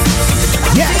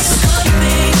 Yes.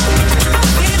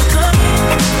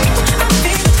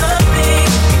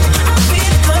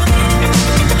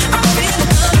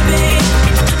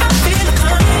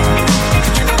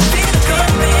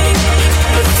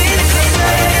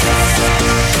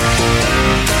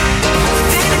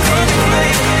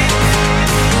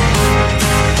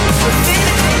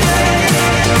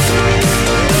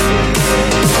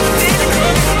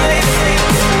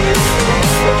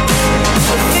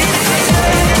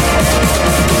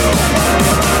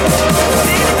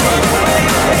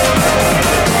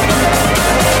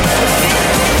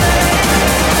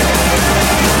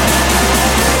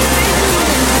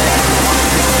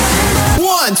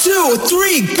 One, two,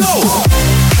 three, go!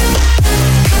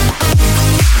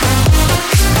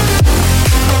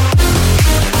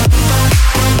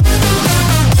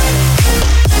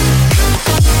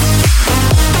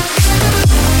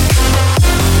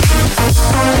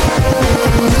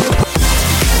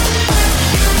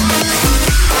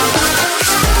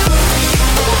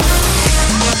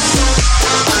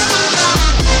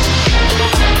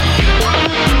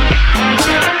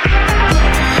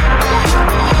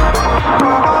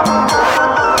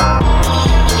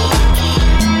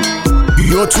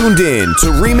 tuned in to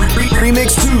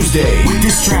Remix Tuesday with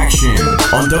Distraction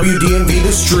on WDMV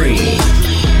The Stream.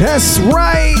 That's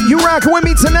right. You rocking with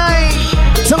me tonight.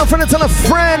 Tell a friend to tell a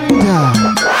friend.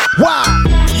 Wow.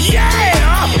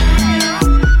 Yeah!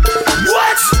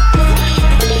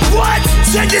 What?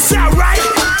 Check this out, right?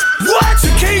 What? The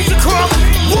Kings of Crunk.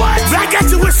 What? I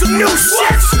got you with some new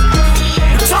shit.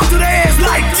 Talk to the ass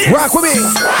like this. Rock with me.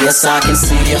 Yes, I can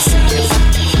see you.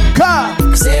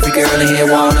 Cause every girl in here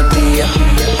wanna be ya.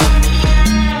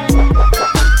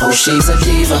 Oh, she's a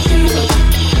diva. I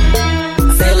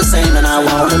feel the same and I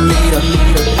wanna meet her.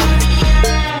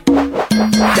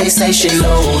 They say she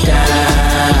low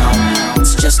down.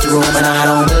 It's just a room and I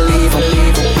don't believe her.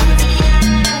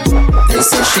 They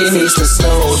say she needs to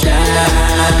slow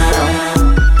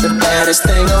down. The baddest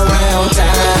thing around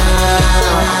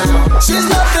town. She's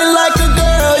nothing like a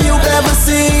girl you've ever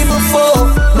seen before.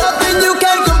 Nothing you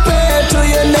can compare to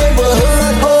your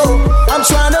neighborhood. Oh, I'm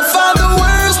trying to find the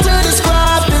words to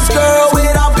describe this girl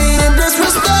without being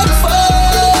disrespectful.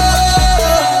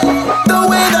 The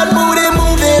way that booty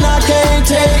moving, I can't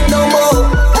take no more.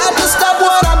 Had to stop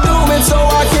what I'm doing so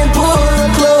I can pull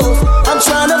her close. I'm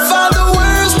trying to find the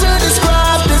words to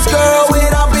describe this girl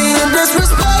without being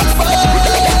disrespectful.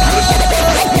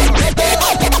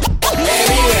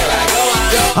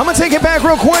 I'm gonna take it back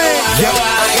real quick.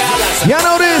 Y'all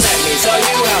know this?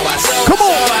 Come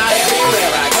on.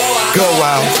 Go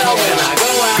out.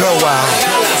 Go out.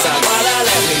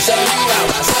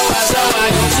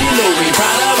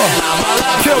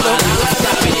 Killer.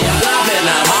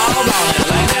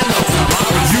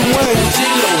 You win.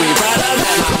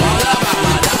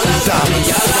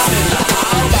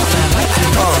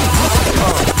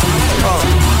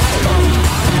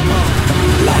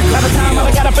 By the time I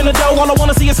got up in the dough, all I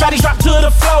wanna see is fatties drop to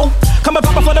the flow. Come and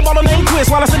pop up for the ball on name quiz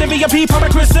while I sit in VIP, Papa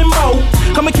Chris and Mo.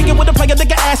 Come and kick it with a player,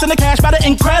 nigga ass in the cash by the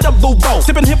Incredible Bow.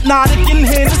 Sipping hypnotic in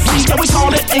Hennessy, yeah we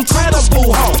call it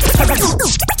Incredible Ho.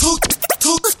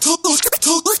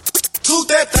 Toot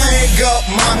that thing up,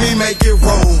 mommy, make it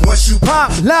roll. Once you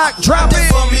pop, lock, drop it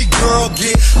for me, girl,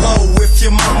 get low. If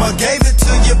your mama gave it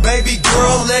to you, baby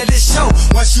girl, let it show.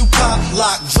 Once you pop,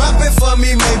 lock, drop it for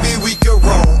me, maybe we can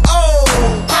roll. Oh,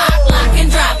 pop, lock, and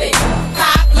drop it.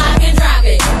 Pop, lock, and drop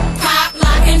it. Pop,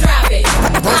 lock, and drop it.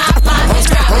 Pop, lock, and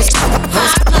drop it.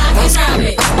 Pop, lock, and drop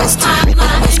it. Pop,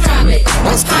 lock, and drop it. Pop,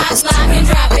 lock, and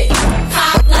drop it.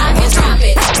 Pop, lock, and drop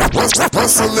it.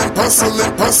 Hustling,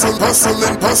 hustling, hustling,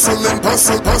 hustling, hustling, hustling,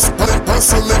 hustling,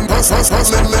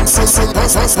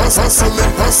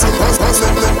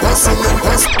 hustling,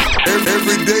 hustling,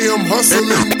 every day I'm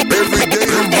hustling, every day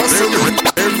I'm hustling,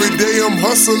 every day I'm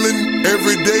hustling,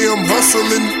 every day I'm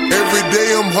hustling, every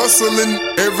day I'm hustling,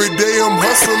 every day I'm hustling, every day I'm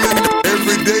hustling,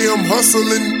 every day I'm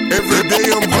hustling, every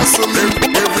day I'm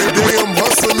hustling, every day I'm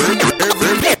hustling,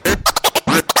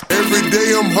 every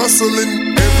day I'm hustling.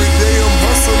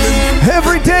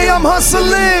 Every day I'm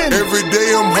hustling. Every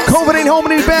day I'm hustling. COVID ain't home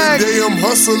in his bag. Every day I'm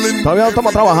hustling. Todavía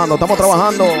estamos trabajando.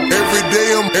 Every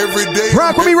day I'm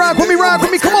rock with me,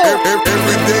 come on.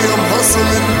 Every day I'm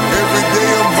hustling. Every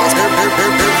day I'm hustling.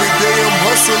 Every day I'm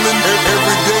hustling. Every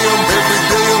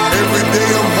day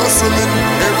I'm hustling.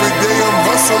 Every day I'm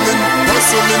hustling.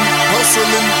 Hustling.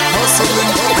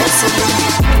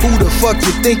 Who the fuck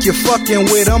you think you're fucking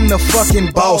with? I'm the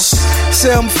fucking boss.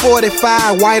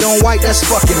 745, white on white, that's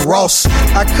fucking Ross.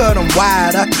 I cut them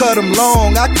wide, I cut them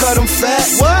long, I cut them fat.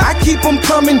 What? I keep them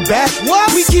coming back.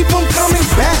 What? We keep them coming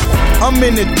back. I'm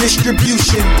in the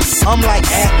distribution, I'm like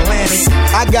Atlantic.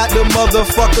 I got the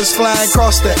motherfuckers flying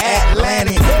across the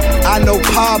Atlantic. I know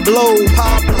Pablo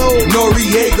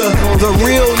Noriega, the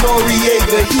real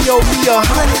Noriega. He owe me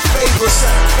 100 favors.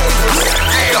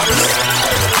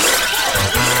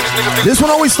 This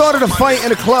one always started a fight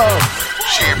in a club.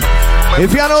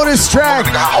 If y'all know this track,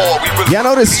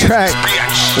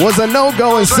 was a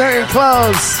no-go in certain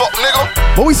clubs.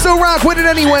 But we still rock with it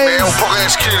anyways.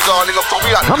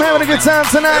 I'm having a good time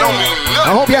tonight.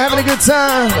 I hope you're having a good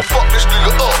time.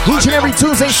 Each and every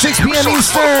Tuesday, 6 p.m.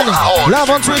 Eastern. Live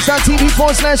on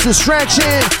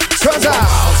Twitch.tv/distraction. Cause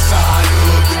outside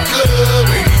of the club,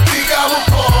 anything I would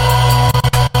want.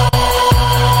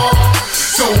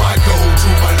 So I go to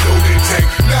my loaded tank,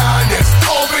 now that's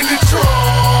all in the trunk.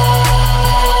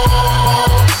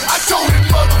 I told it,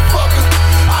 motherfucker,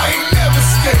 I ain't never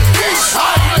scared.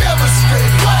 I ain't never scared.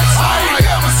 I ain't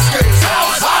never scared.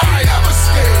 I ain't never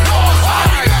scared. I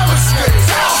ain't never scared.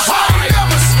 I ain't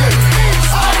never scared.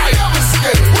 I ain't never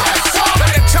scared.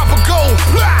 Let that chopper go,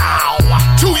 plow,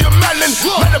 to your melon.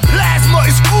 Where the plasma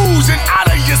is oozing out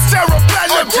of your cerebellum.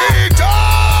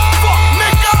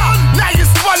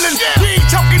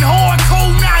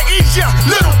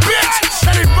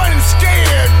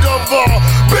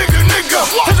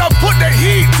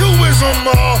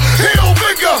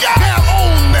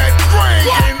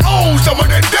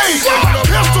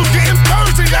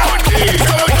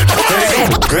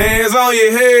 on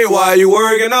your head while you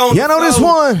working on y'all know this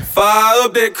one. Fire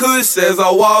up that kush as I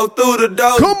walk through the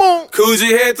door. Come on.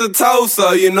 Coochie head to toe,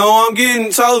 so you know I'm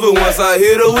getting chosen. Once I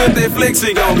hit her with that flick,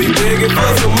 she gon' be begging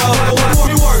for some more.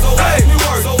 We work, hey, we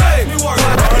work, hey, we work.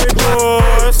 Party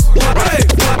boys. Hey,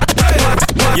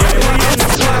 yeah, we in the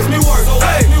spots. We work,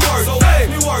 hey, we work, hey,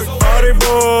 we work. Party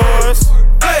boys.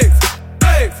 Hey,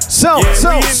 hey.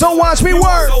 So watch me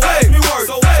work.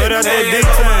 So that's that big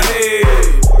time.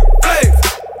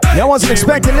 Y'all wasn't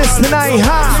expecting this tonight,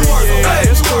 huh?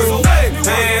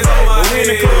 We in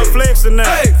the club flexing now.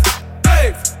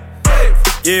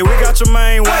 Yeah, we got your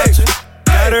main watching.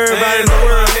 Got everybody in the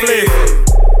world flexing.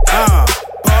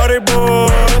 Party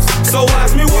boys. So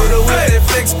watch me work with that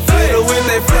flex. Hit her with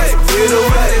that flex. Hit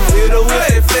her with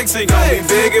that flex. She gon' be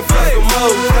begging for some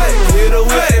more. Hit her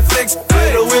with that flex.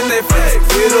 Hit her with that flex.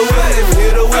 Hit her with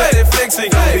that flex.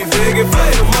 She gon' be begging for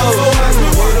some more. So watch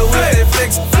me work with that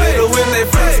flex. Hit her with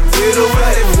that flex. Hit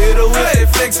her with that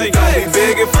flex. She gon' be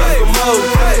begging for some more.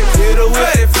 Hit her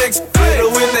with that flex. Hit her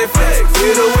with that flex.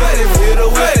 Hit her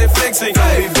with that flex. She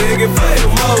gon' be begging for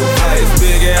some more.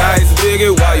 Ice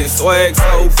biggie, why you swag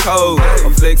so cold?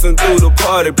 I'm flexing through the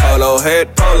party, polo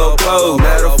hat, polo clothes.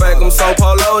 Matter of fact, I'm so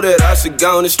polo that I should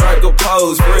go and strike a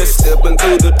pose. Fresh stepping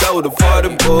through the door, the party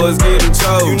boys getting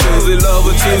chose. You choosy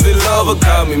lover,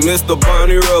 call me Mr.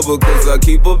 Barney Rubber. Cause I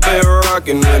keep a bear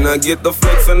rockin' when I get the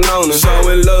flexin' on it.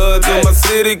 Showing love to my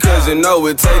city, cause you know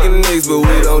we're taking nicks. But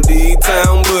we don't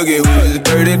D-Town boogie, we just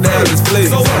dirty down this place.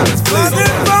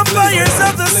 Fucking vampires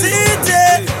of the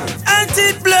city,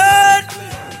 anti-blood.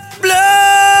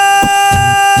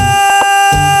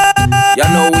 Y'all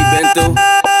know what we been through,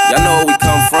 y'all know where we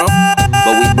come from,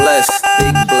 but we blessed,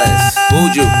 big blessed.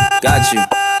 Buju, got you.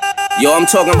 Yo, I'm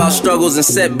talking about struggles and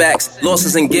setbacks,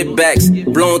 losses and get backs.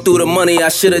 Blowing through the money I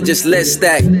should've just let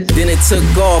stack. Then it took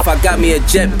off, I got me a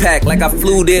jetpack. Like I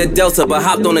flew there Delta, but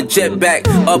hopped on a jetback.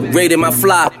 Upgraded my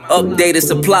fly, updated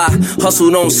supply. Hustle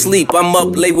don't sleep, I'm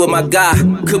up late with my guy.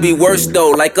 Could be worse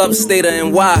though, like upstate or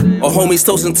NY. Or homies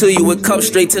toasting to you with cups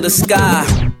straight to the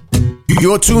sky.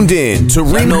 You're tuned in to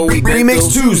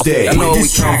Remix Tuesday with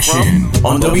Distraction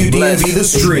on WDMV The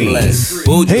Stream.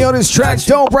 Hey, yo, this track's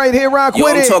dope right here, rock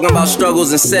with it. I'm talking about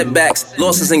struggles and setbacks,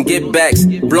 losses and get backs.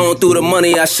 Blowing through the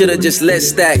money I should've just let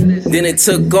stack. Then it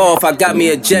took off, I got me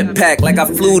a jetpack. Like I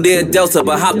flew there Delta,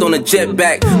 but hopped on a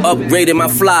jetback. Upgraded my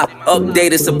fly,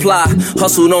 updated supply.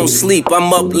 Hustle don't sleep,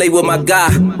 I'm up late with my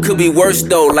guy. Could be worse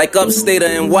though, like upstate or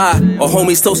NY. Or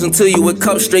homies toasting to you with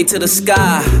cups straight to the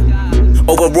sky.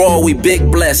 Overall, we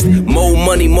big blessed. More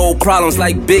money, more problems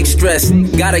like big stress.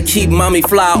 Gotta keep mommy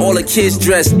fly, all the kids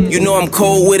dressed. You know I'm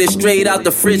cold with it, straight out the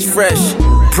fridge fresh.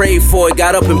 Prayed for it,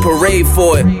 got up and parade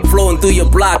for it. Flowing through your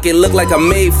block, it looked like I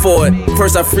made for it.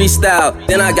 First I freestyle,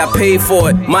 then I got paid for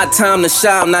it. My time to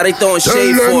shine, now they throwing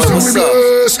shade for it. What's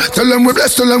up? Tell them we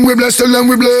blessed, tell them we blessed, tell them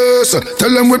we blessed. Tell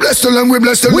them we blessed, tell them we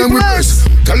blessed, tell them we blessed.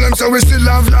 Tell them so we still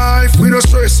have life, we no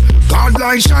stress. God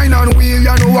like shine on we, you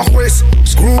know what quest.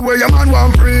 Screw where your man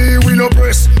want free, we no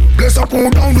press. Bless up, pull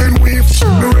down when we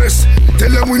the rest. Tell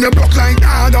them we no block like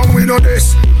that, and we no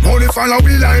this. Only follow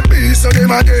we like peace, so they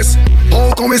my guess.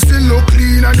 How come we still look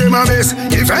clean and them a mess?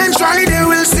 Eventually they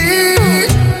will see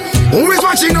who is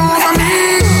watching over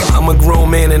me. I'm a grown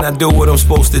man and I do what I'm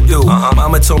supposed to do.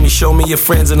 Mama told me show me your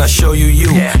friends and I show you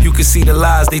you. You can see the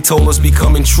lies they told us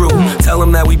becoming true. Tell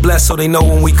them that we blessed so they know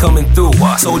when we coming through.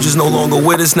 Soldiers no longer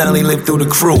with us, now they live through the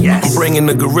crew. I'm bringing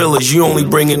the gorillas, you only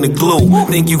bringing the glue.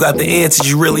 Think you got the answers,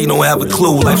 you really don't have a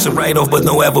clue. Life's a write-off but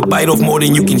don't ever bite off more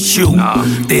than you can chew.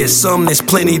 There's some, there's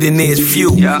plenty, then there's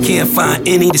few. Can't find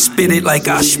any to spit it like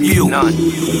I spew.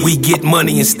 We get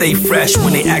money and stay fresh.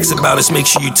 When they ask about us, make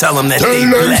sure you tell them that they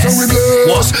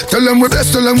blessed. Tell them we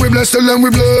blessed, tell them we blessed, tell them we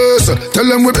blessed. Tell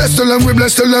them we blessed, tell them we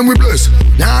blessed, tell them we blessed.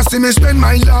 Now see me spend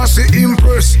my last to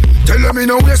impress. Tell them me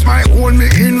no waste my own, me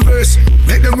invest.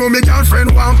 Make them know me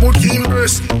girlfriend want put in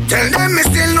verse. Tell them me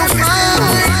still no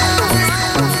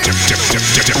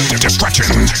Distraction.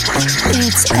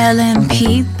 It's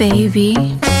LMP, baby.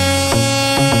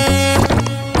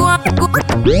 Go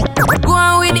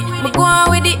on with it, go on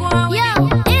with it. Yo,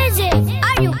 easy,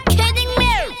 are you kidding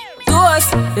me? To us,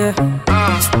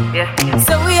 yeah.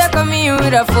 So we are coming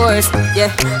with a force,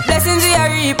 yeah. Blessings we are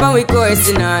reap and we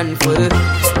coursing on full.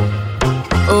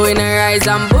 Oh, we not rise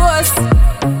and boast.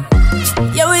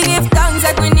 Yeah, we give thanks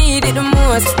like we need it the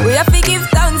most. We have to give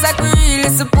thanks like we really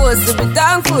supposed to be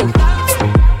thankful.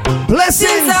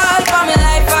 Blessings all for my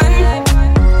life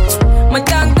and my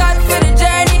thank God for the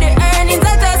journey, the earnings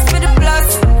are just for the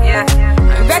plus. Yeah,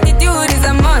 and gratitude is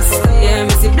a must. Yeah,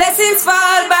 me see blessings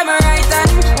fall by my right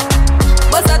hand.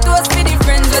 But I toast for the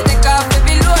friends we take off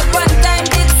every load. One time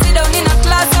did sit down in a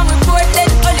class and we poured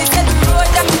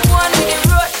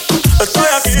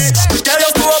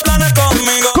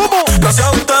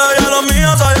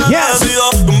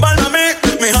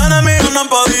no han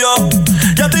podido.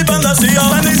 Yo estoy bendecido.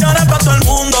 Bendiciones para todo el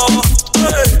mundo.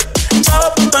 Hey,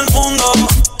 chavos para todo el mundo.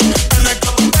 En el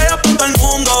club botella para todo el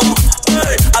mundo.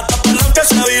 Hey, hasta para los que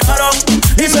se viraron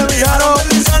y se viraron.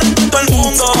 Bendiciones para todo el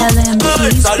mundo.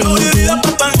 Hey, salud y vida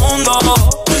para todo el mundo.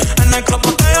 En el club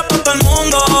botella para todo el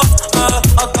mundo.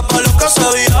 Hasta para los que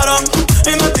se viraron y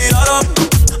me tiraron.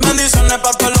 Bendiciones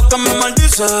para todos los que me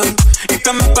maldicen y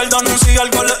que me perdonen si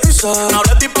algo les hice. No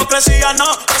hables de hipocresía, no,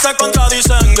 que se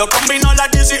contradicen. Yo combino la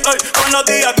GC con los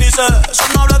días grises. Eso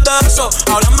no hables de eso,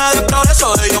 háblame de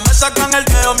progreso. Ellos me sacan el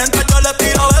dedo mientras yo les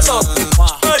tiro besos.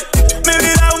 Hey, mi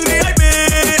vida es un VIP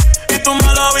y tú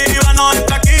me lo vivas, no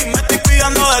entra aquí. Me estoy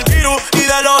cuidando del virus y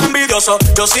de los envidiosos.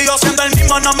 Yo sigo siendo el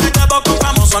mismo, no me llevo con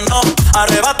famosos, no.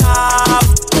 Arrebatado,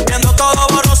 viendo todo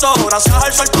borroso. Gracias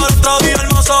al sol por otro día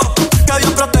hermoso. Que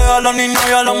Dios proteja a los niños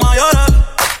y a los mayores,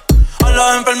 a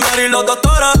las enfermeras y los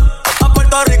doctores. A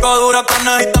Puerto Rico dura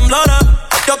carnes y temblores.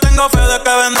 Yo tengo fe de que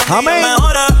venden días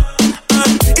mejores.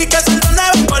 Y que salgan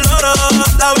de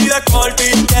colores. La vida es corta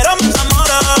y quiero mis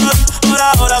amores. Por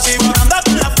ahora sigo andando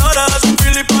con las flores. Un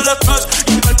Philip por los tres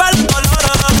y el pelo en colores.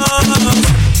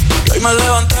 Y hoy me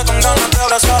levanté con ganas de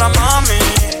abrazar a mami.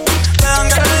 Te dan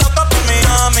que estoy loco por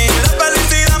Miami. De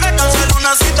felicidad me cancelé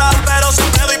una cita, pero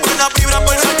siempre doy buena vibra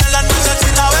por ser que la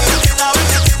necesita.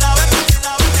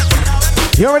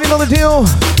 You already know the deal.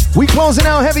 We closing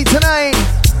out heavy tonight.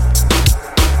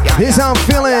 This how I'm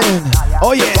feeling.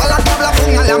 Oh yeah. Que toda la tabla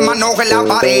pongan las manos en la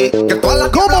pared. Que toda la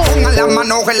tabla pongan las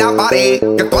manos en la pared.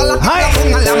 Que toda la tabla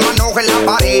pongan las manos en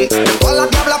la pared. Que toda la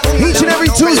tabla pongan each and every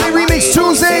Tuesday, Remix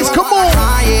Tuesdays. Come on.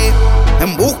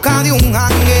 En busca de un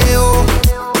jangueo.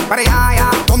 Para allá,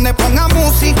 donde ponga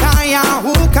música y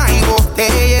ajuca y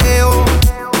botelleo.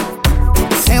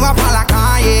 Se va para la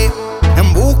calle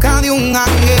en busca de un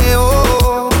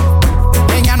jangueo.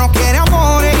 Ella no quiere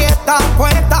amor y está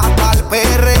puesta para el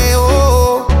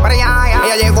perreo. Para allá,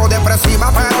 ella llegó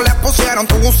depresiva, pero le pusieron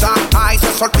tusa. Ay,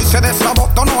 se soltó y se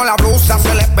desabotonó la blusa.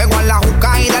 Se le pegó en la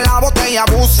juca y de la botella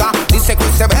abusa. Dice que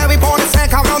hoy se bebe y pone ese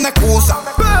cabrón de excusa.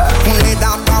 Le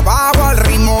da para abajo al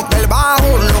ritmo del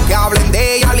bajo. Lo que hablen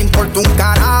de ella le importa un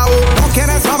carajo. No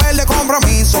quiere saber de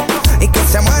compromiso. Y que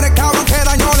se muere el cabrón que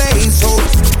daño le hizo.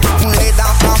 Le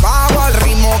da para abajo al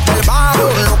ritmo del bajo.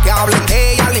 Lo que hablen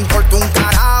de ella le importa un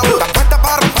carajo. Está puesta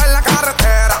para romper la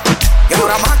carretera. Y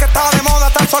ahora más que está de moda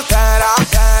estar soltera.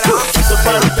 Esto es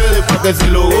para ustedes, para que se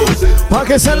lo gocen. Para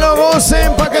que se lo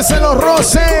gocen, para que se lo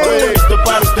rocen. Esto es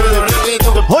para ustedes.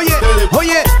 Oye,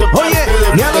 oye, oye.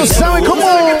 Ya lo saben cómo.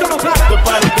 Esto es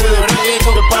para ustedes,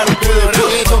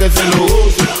 que se lo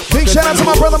gocen. Big shout out to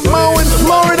my brother Mo in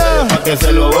Florida. Pa' que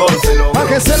se lo gocen. Pa'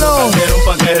 que se lo.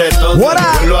 Pa' que retosen. What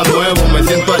up? Yo lo nuevo, me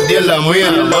siento al día en la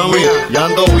mía, mami. Ya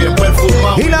ando bien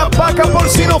perfumado. Y la paca por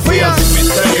si no fía.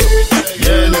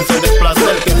 Llénense de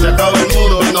placer, que se acaba el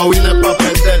mundo y no vine pa'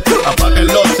 perder. Apaguen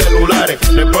los celulares,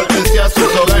 repórtense a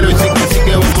sus hogares. Y sí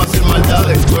que vamos a hacer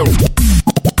maldades.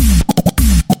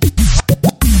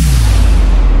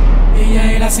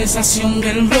 Ella es la sensación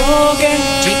del bloque.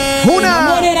 Una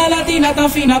morena latina tan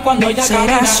fina cuando ella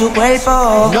camina. ¿Será su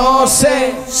cuerpo? No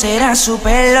sé. ¿Será su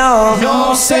pelo?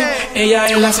 No sé. Ella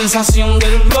es la sensación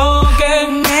del bloque.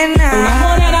 Nena. Una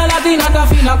morena latina tan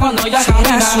fina cuando ella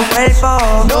camina. ¿Será su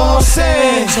cuerpo? No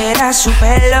sé. ¿Será su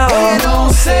pelo?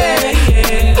 No sé.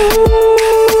 Yeah.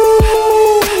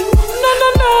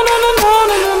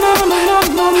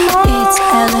 It's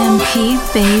LMP,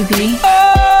 baby.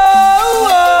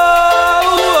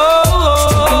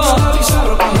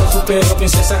 Pero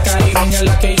princesa caribeña es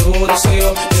la que yo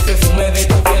deseo. El perfume de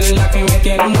tu piel es la que me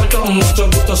tiene envuelto. Mucho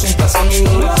gusto sin pasar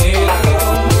ningún entera.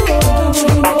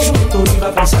 Que tú ibas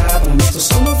a pensar. Esto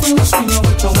solo fue un sueño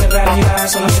hecho de realidad.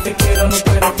 Solamente quiero, no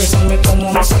puedo expresarme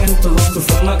como me siento. Tu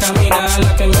forma de caminar es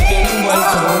la que me tiene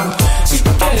envuelto. Si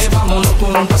tú quieres, vámonos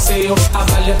por un paseo.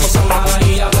 Hablarle cosas malas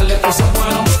y hablarle cosas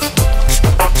buenas.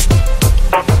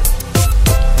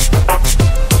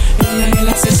 Ella es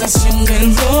la sensación del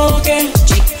bloque.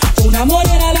 Una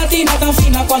morena latina tan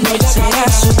fina cuando ella ¿será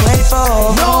su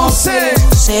cuerpo? No sé.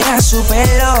 ¿Será su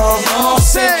pelo? No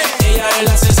sé. Ella es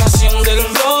la sensación del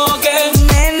bloque.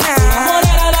 Nena. Una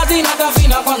morena latina tan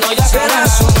fina cuando ella ¿será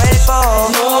su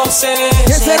cuerpo? No sé.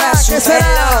 ¿Qué será? ¿Qué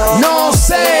será? No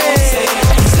sé.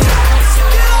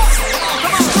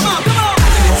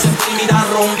 Intimidad,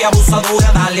 rompe,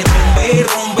 abusadora, dale, rompe,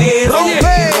 rompe,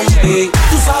 rompe, rompe.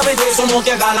 Tú sabes de eso, no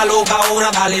te hagas la loca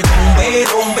ahora, dale, rompe,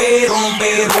 rompe,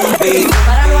 rompe, rompe.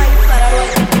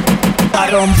 Pa'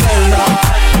 romperla,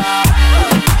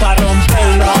 pa'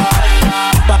 romperla,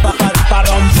 pa'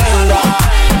 romperla,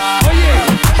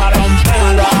 pa'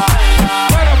 romperla.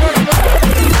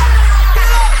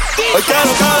 Hoy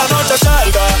quiero que la noche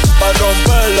salga, pa' romperla.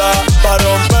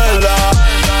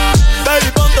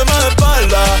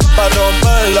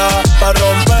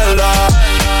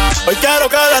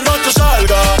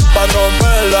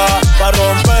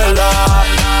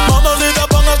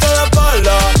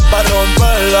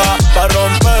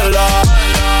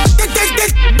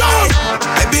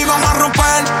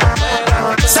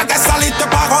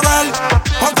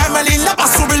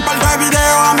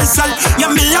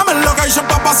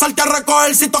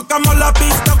 si tocamos la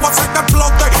pista, voy a hacer que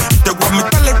explote. Te voy a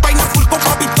meterle el peine full con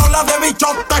pistola de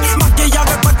bichote.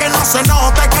 Maquillaje para que no se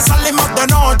note que salimos de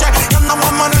noche y andamos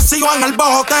amanecidos en el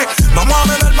bote. Vamos a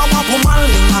beber, vamos a fumar,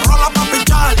 una rola pa'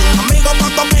 pichar. Amigo pa'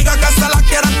 tu amiga que se la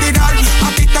quieran tirar. A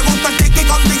ti te gusta el tiki,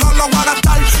 contigo lo voy a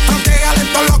gastar. Fronteale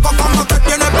esto loco como te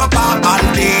tiene papá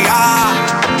al día.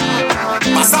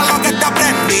 Pasa lo que te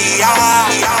aprendía.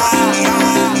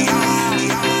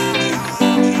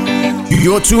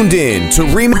 You're tuned in to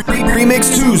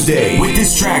Remix Tuesday with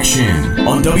Distraction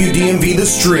on WDMV The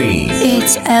Stream.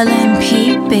 It's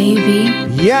LMP, baby.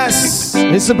 Yes,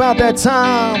 it's about that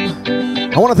time.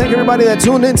 I want to thank everybody that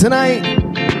tuned in tonight.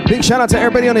 Big shout out to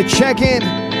everybody on the check-in.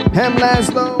 Ham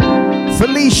Laszlo,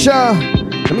 Felicia.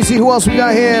 Let me see who else we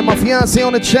got here. My fiance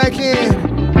on the check-in.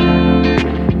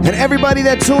 And everybody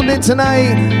that tuned in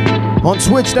tonight on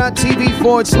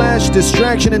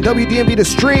twitch.tv/distraction and WDMV The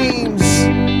Streams.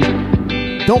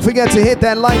 Don't forget to hit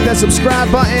that like, that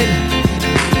subscribe button.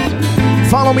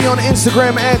 Follow me on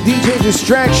Instagram at DJ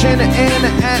Distraction and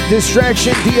at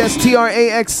Distraction,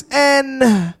 DSTRAXN.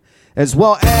 As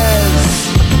well as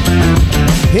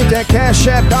hit that Cash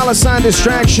App,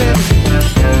 $Distraction.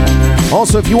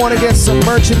 Also, if you want to get some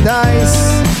merchandise,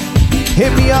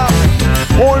 hit me up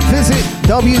or visit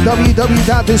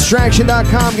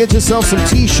www.distraction.com. Get yourself some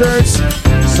t-shirts,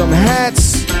 some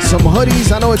hats, some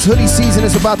hoodies. I know it's hoodie season.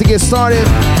 It's about to get started.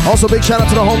 Also, big shout out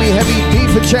to the homie Heavy D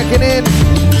for checking in.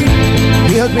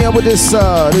 He hooked me up with this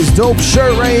dope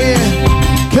shirt right here.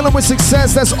 Killing with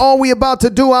success. That's all we about to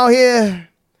do out here.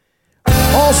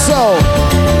 Also,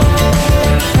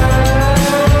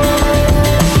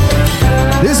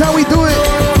 this is how we do it.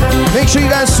 Make sure you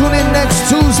guys tune in next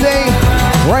Tuesday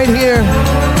right here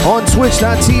on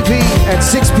twitch.tv at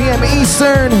 6 p.m.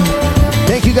 Eastern.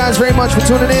 Thank you guys very much for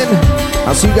tuning in.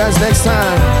 I'll see you guys next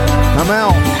time. I'm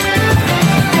out.